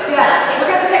are we? Yes, we're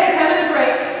going to take a 10-minute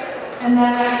break, and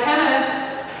then after 10 minutes,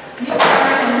 meet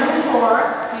Karen in room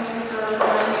 4. Thank you for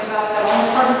reminding me about that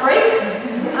all-important break.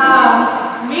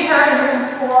 Meet her in room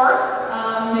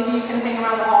 4. Maybe you can hang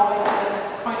around the hallway to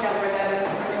point out where that is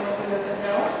for anyone who doesn't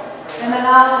know. And then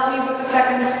I'll meet with the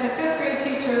 2nd to 5th grade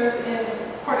teachers in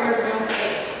courtyard room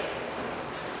 8.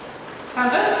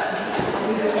 Sound good?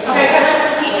 Okay,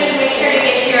 teachers, make sure to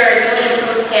get your newly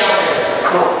approved calendars.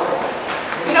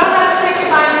 You don't have to take your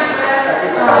binders with.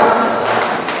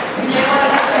 You may want to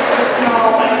just take your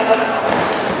small binders.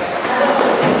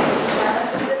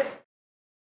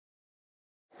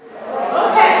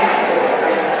 Okay.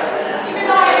 Even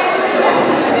though I need to do this,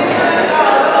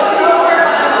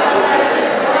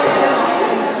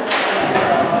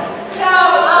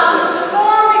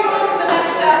 before we go to the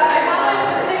next step, I wanted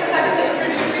to take a second to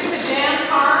introduce you to Dan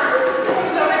Carnes,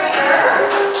 who's over here.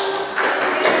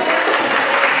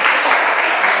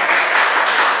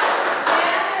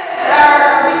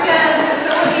 Our weekend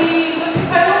facility, what's your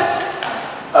title?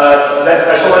 Net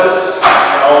specialist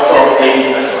and also AD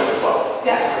specialist as well.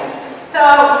 Yes. So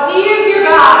he is your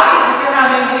guy if you're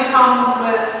having any problems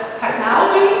with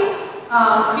technology,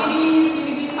 TVs,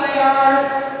 DVD players,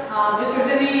 if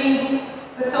there's any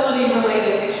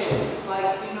facility-related issue,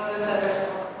 like you notice that there's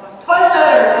one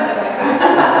toilet or something like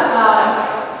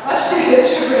that. Much to his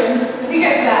chagrin, he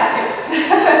gets that too.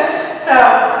 So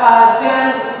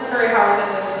Dan works very hard on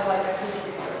this and like a huge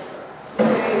resource for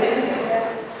us.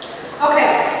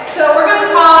 Okay, so we're going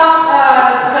to talk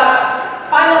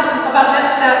about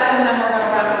next steps, and then we're going to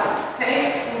wrap it up. Okay,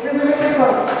 we're really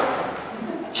close.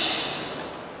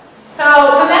 So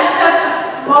the next steps,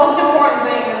 the most important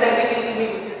thing is that you need to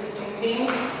meet with your teaching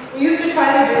teams. We used to try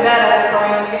to do that at this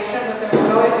orientation, but there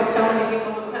would always be so many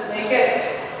people who couldn't make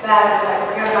it that it's like,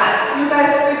 forget about it. You guys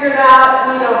figure it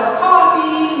out, meet over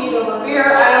coffee, meet over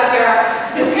beer, I don't care.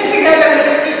 Just get together as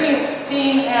a teaching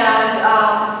team and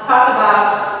talk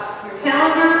about your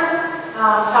calendar,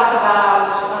 talk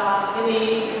about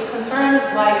any concerns,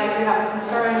 like if you have a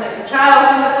concern that your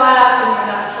child's in the class and you're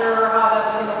not sure how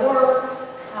that's going to work,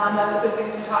 that's a good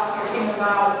thing to talk to your team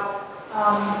about.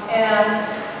 And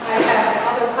I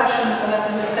have other questions that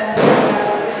I'm going to send to you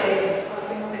today, or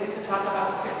things that you can talk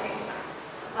about with your team.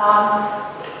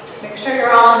 Make sure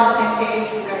you're all on the same page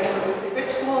regarding the weekly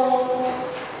rituals.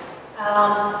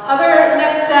 Other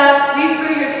next step, read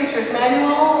through your teacher's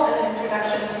manual and an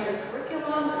introduction to your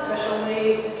curriculum,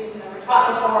 especially if you've never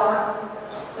taught before.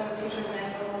 The teacher's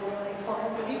manual is really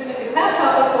important, but even if you have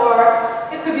taught before,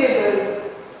 it could be a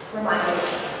good reminder,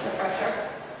 refresher.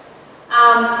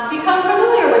 Become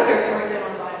familiar with your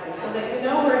curriculum binder so that you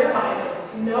know where to find it,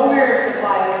 you know where your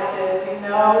supply list is, you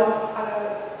know how to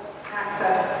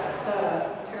access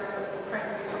the material, the print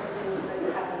resources that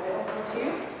you have available to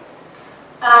you.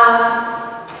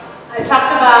 I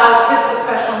talked about kids with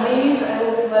special needs. I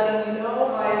will be letting you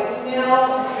know by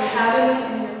email if you have any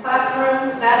in your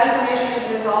classroom. That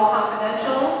information is all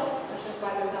confidential, which is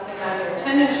why there's nothing on your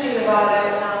attendance sheet about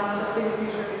it. So please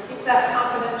be sure to keep that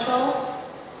confidential.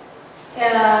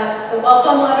 And the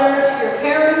welcome letter to your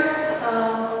parents,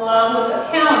 along with a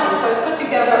calendar. So I put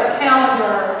together a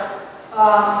calendar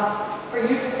for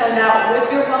you to send out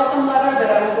with your welcome letter that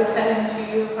I will be sending to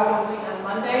you probably on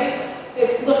Monday.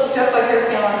 It looks just like your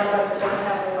calendar, but it doesn't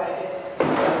have the right dates,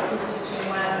 who's teaching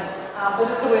when.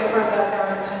 But it's a way for the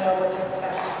parents to know what to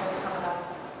expect, what's coming up,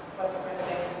 what they're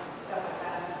missing, stuff like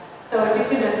that. So if you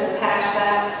can just attach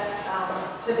that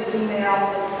to the email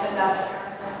that you send out to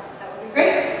parents, that would be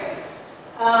great.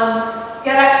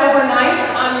 Get October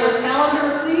 9th on your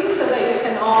calendar, please, so that you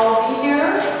can all be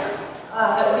here.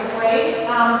 That would be great.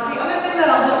 The other thing that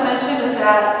I'll just mention is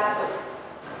that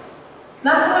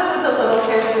not so much with the little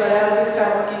kids, but as we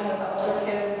start working with the older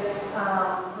kids,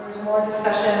 there's more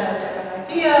discussion of different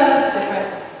ideas,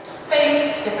 different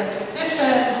faiths, different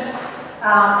traditions,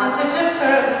 and to just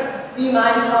sort of be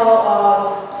mindful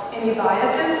of any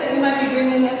biases that you might be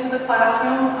bringing into the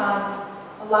classroom.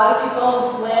 A lot of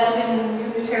people land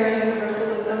in Unitarian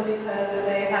Universalism because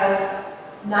they have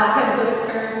not had good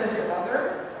experiences with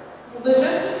other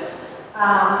religions,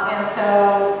 and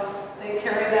so they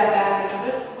carry that baggage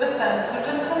with them. So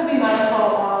just kind of be mindful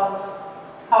of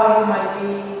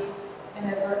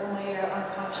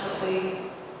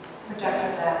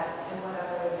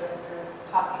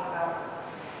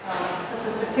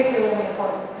particularly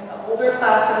important in the older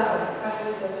classes, and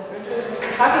especially the bridges.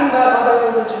 We're talking about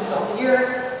other religions all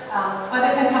year, but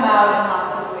it can come out in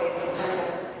lots of ways with other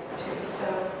kids too.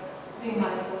 So being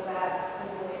mindful of that is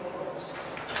really important.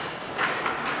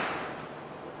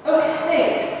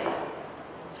 Okay.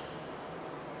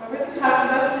 I already talked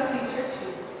about the Teacher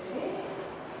Tuesday.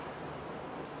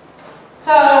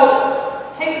 So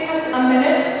take just a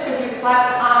minute to reflect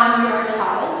on your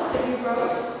child that you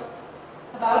wrote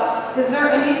about. Is there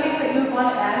anything that you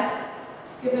want to add,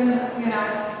 given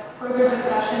further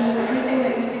discussion? Is there anything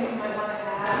that you think you might want to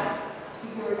add to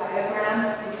your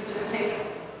diagram? Maybe just take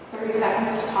 30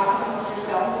 seconds to talk amongst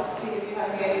yourselves to see if you have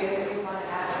any ideas that you want to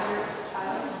add to your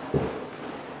child.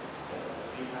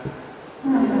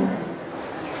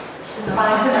 It's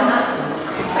fine to not.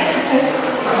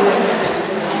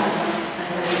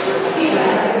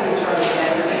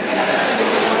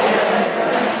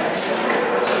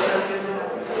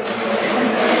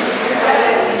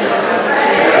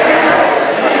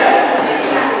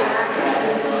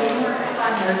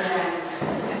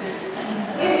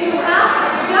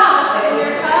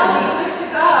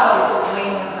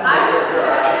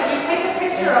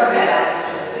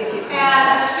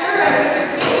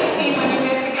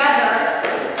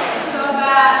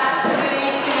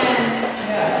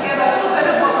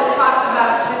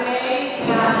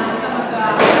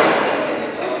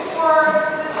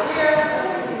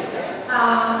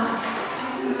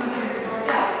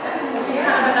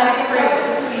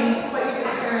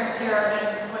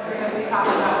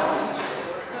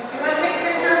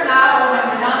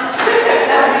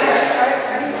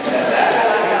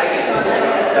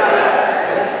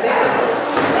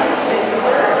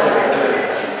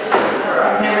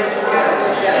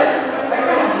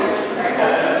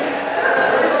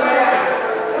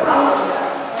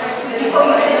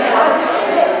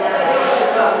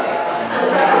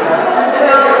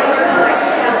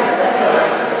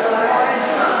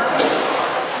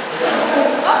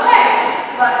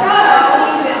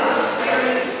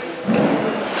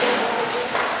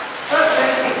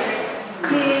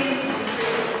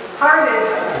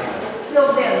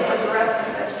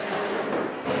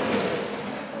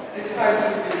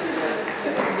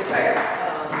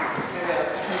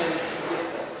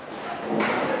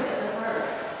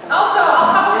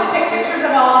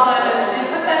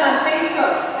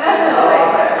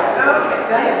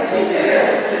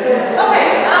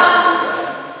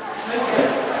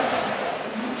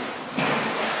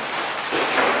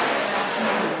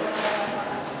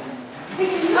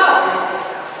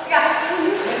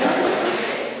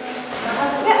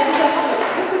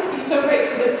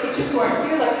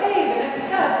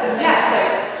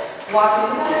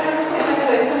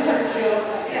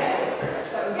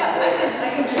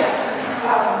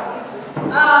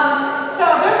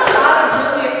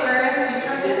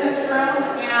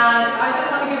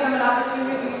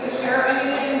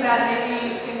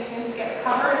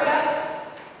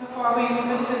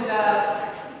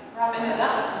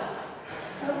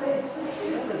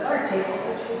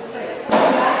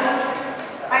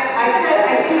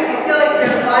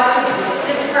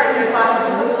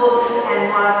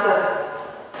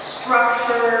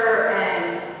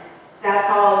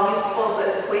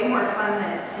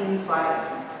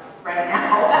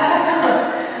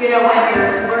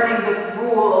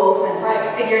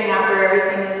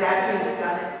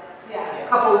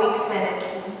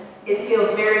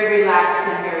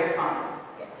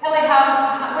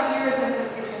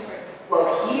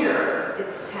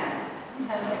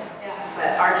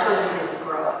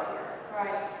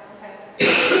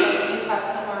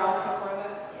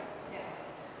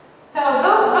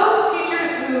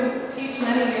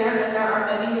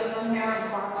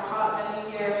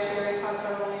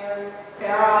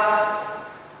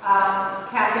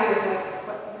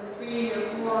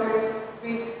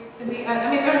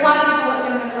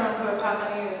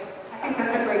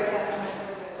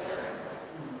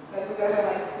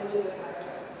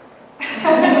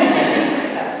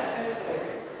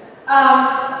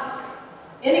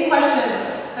 Any questions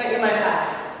that you might have?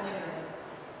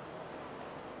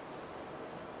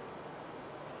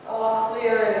 It's all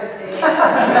clear as day.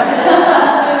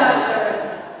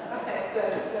 Okay,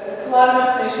 good. It's a lot of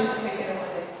information to take in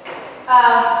one day.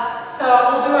 So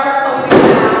we'll do our closing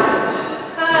now.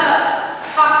 Just kind of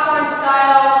popcorn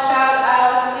style shout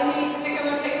out. Any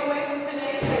particular takeaway from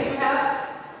today that you have?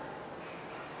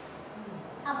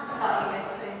 How much thought you guys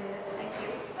put into this? Thank you.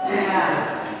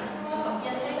 Yeah.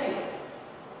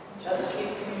 Just keep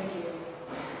communicating.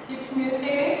 Keep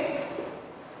communicating.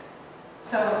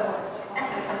 So important. I'll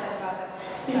say something about that.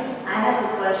 I have a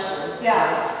question. Yeah.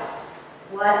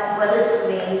 What does it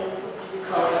mean, you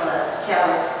call it class,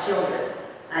 chalice children.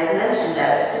 I mentioned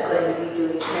that to going to be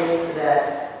doing training for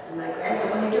that. And my grandson,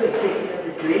 what are you doing? Taking them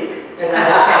to drink? And I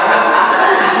was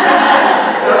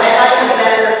so I'd like a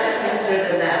better answer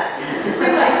than that. We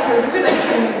like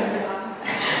training.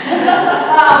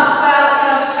 Well, you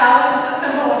know, the chalice is the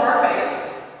symbol of our faith.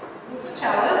 This is the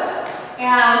chalice.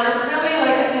 And it's really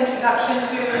like an introduction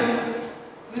to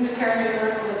Unitarian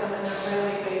Universalism in a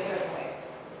really basic way.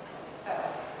 So,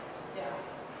 yeah.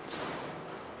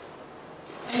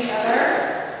 Any other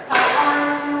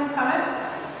popcorn comments?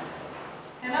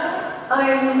 Hannah?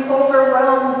 I'm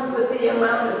overwhelmed with the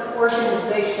amount of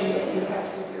organization that you have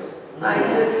to do. I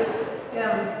just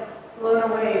am blown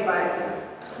away by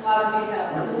A lot of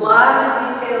details. a lot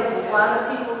of details, a lot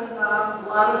of people involved, a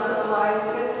lot of supplies.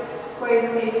 It's quite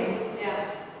amazing.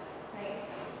 Yeah. Thanks.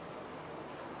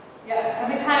 Yeah.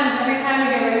 Every time we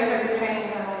get ready for these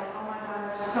trainings, I'm like, oh my God,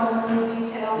 there's so many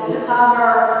details to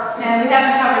cover, and we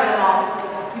haven't covered them all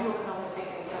because people can only take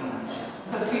in so much.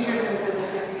 So teachers' nurses are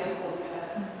going to be able to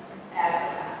add to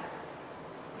that.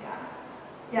 Yeah.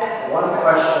 Yeah. One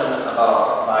question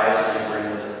about biases you bring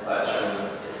into the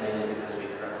classroom is mainly because we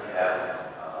currently have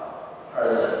a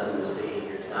president whose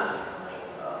behavior is not becoming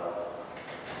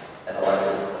an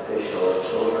elected official. If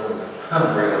children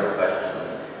bring up questions,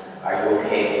 are you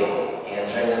okay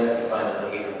answering them if you find the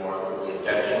behavior morally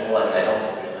objectionable? I mean, I don't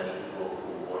think there's many people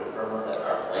who voted for him that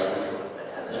are likely to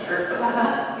attend this church, but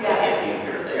Yeah. if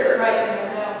you're there. Right.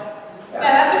 Yeah,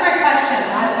 that's a great question.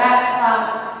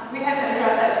 We had to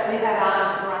address that really head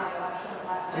on around the election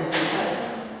last year because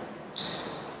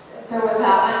there was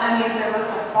there was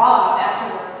the fallout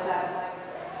afterwards that like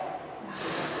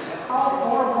how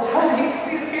horrible for these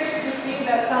kids to see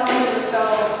that someone was so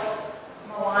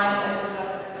maligned and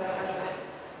so everything.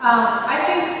 I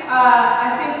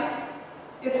think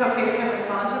it's okay to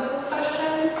respond to those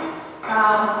questions.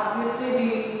 Obviously, be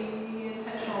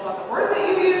intentional about the words that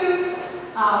you use.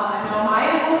 I know my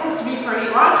impulse is to be pretty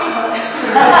raunchy, but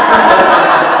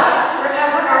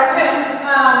regard to him.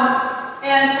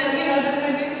 And to, just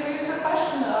maybe raise the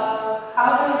question of how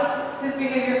does his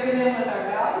behavior fit in with our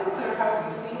values, or how do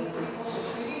we think people should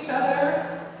treat each other?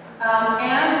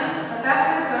 And the fact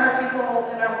is there are people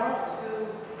in our world who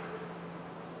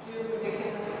do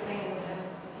ridiculous things and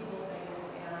evil things,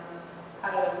 and how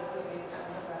do we make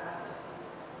sense of that?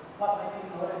 What might be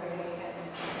motivating it?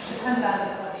 It depends on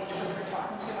what age group you're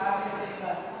talking to, obviously,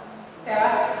 but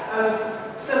Sarah? I was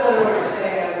similar to what you're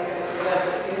saying. I was going to suggest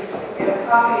that if we have a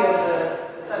copy of the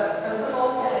set of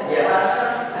principles in the classroom,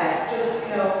 just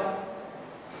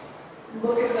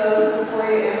look at those before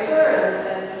you answer,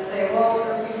 and just say,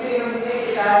 well, you can even take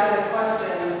it back as a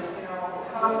question.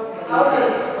 How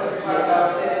does what you're talking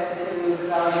about fit into the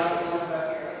values that we're talking about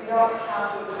here? You don't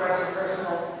have to express your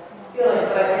personal feelings,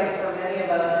 but I think for many of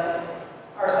us,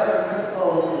 our set of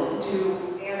principles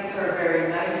do answer very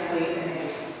nicely in a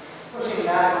pushing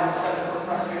back on stuff that we're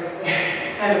frustrated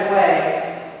with kind of way.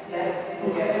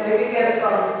 So you can get it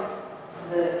from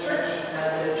the church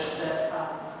message that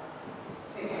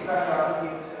takes the pressure off of you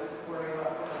to worry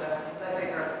about what stuff. Because I think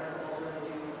our principles really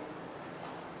do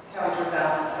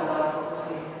counterbalance a lot of what we're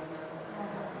seeing.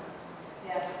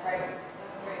 Yeah, right.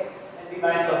 That's great. And be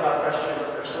mindful of how frustrated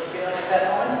we're personally feeling at that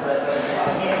moment, so that doesn't come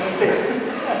on the answer too.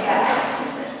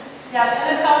 Yeah,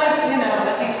 and it's always, I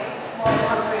think more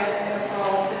appropriate in this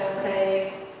world to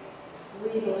say,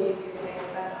 we believe these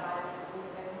things, and I believe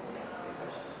these things,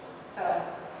 So,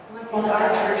 in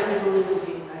our church, we believe in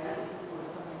being nice to people or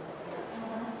something like that.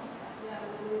 Yeah, we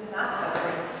believe in not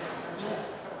separating.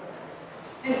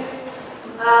 Okay.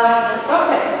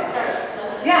 Sorry.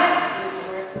 Yeah.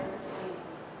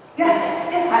 Yes.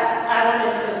 I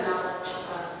wanted to acknowledge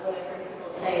what I heard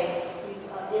people say,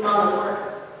 the amount of work.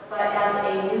 But as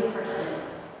a new person,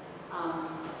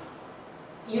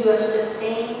 you have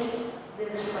sustained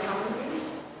this for how many years?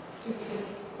 18.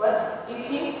 What?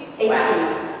 18? 18.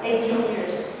 Wow. 18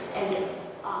 years. And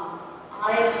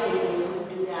I have seen you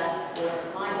do that for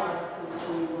my daughter, who's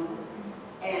 21,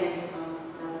 and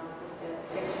at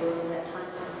 6 years at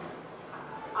times.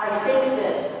 I think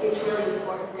that it's really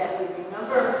important that we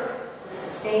remember the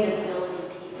sustainability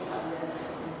piece of this,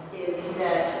 is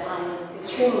that I'm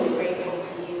extremely grateful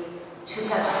to you to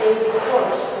have stayed the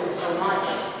course through so much,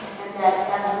 and that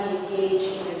as we engage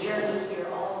in a journey here,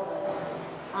 all of us,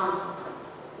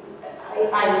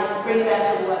 I bring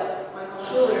back to what Michael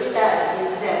Schuler said,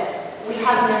 is that we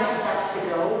have next steps to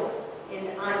go,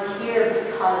 and I'm here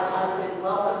because I've been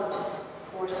welcomed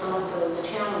for some of those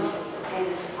challenges, and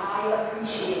I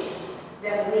appreciate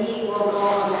that we will go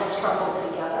on that struggle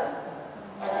together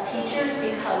as teachers,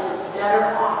 because it's better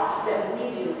off that we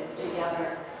do it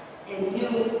together. And you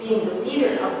being the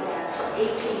leader of that for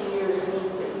 18 years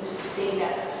means that you've sustained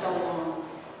that for so long.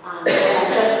 And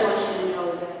I just want you to know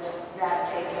that that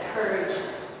takes courage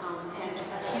and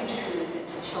a huge commitment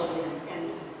to children,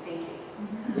 and thank you.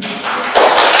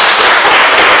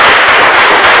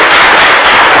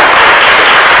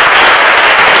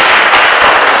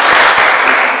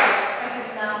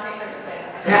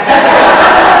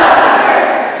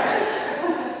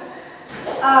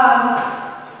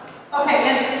 Okay,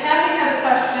 and Kathy had a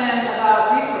question about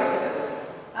resources.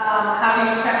 How do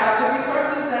you check out the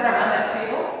resources that are on that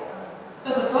table? So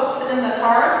the books and the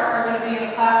cards are going to be in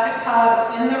a plastic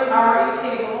tub in the RE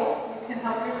table. You can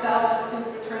help yourself, just to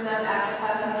return that after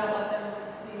class and don't let them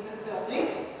leave this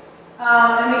building.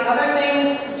 And the other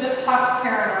things, just talk to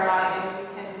Karen or I and we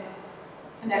can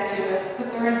connect you with,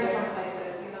 because they're in different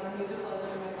places. You know, the musical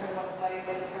instruments are in one place,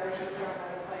 the parachutes are in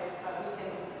another place, but we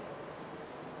can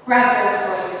grab those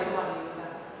for you if you want to use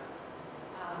them.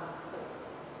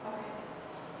 Okay.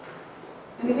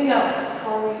 Anything else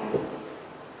before we?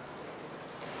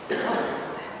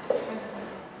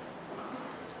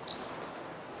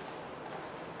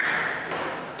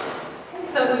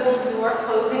 So we will do our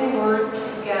closing words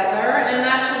together. And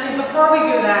actually, before we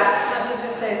do that, let me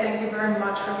just say thank you very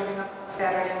much for giving up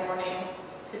Saturday morning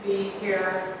to be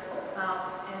here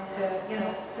and to, you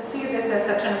know, to see this as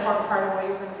such an important part of what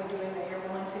you're going to be doing, that you're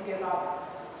willing to give up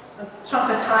a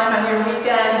chunk of time on your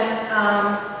weekend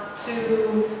to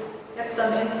get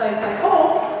some insights, I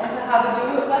hope, into how to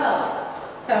do it well.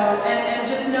 So, and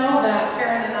just know that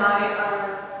Karen and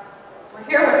I we're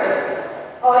here with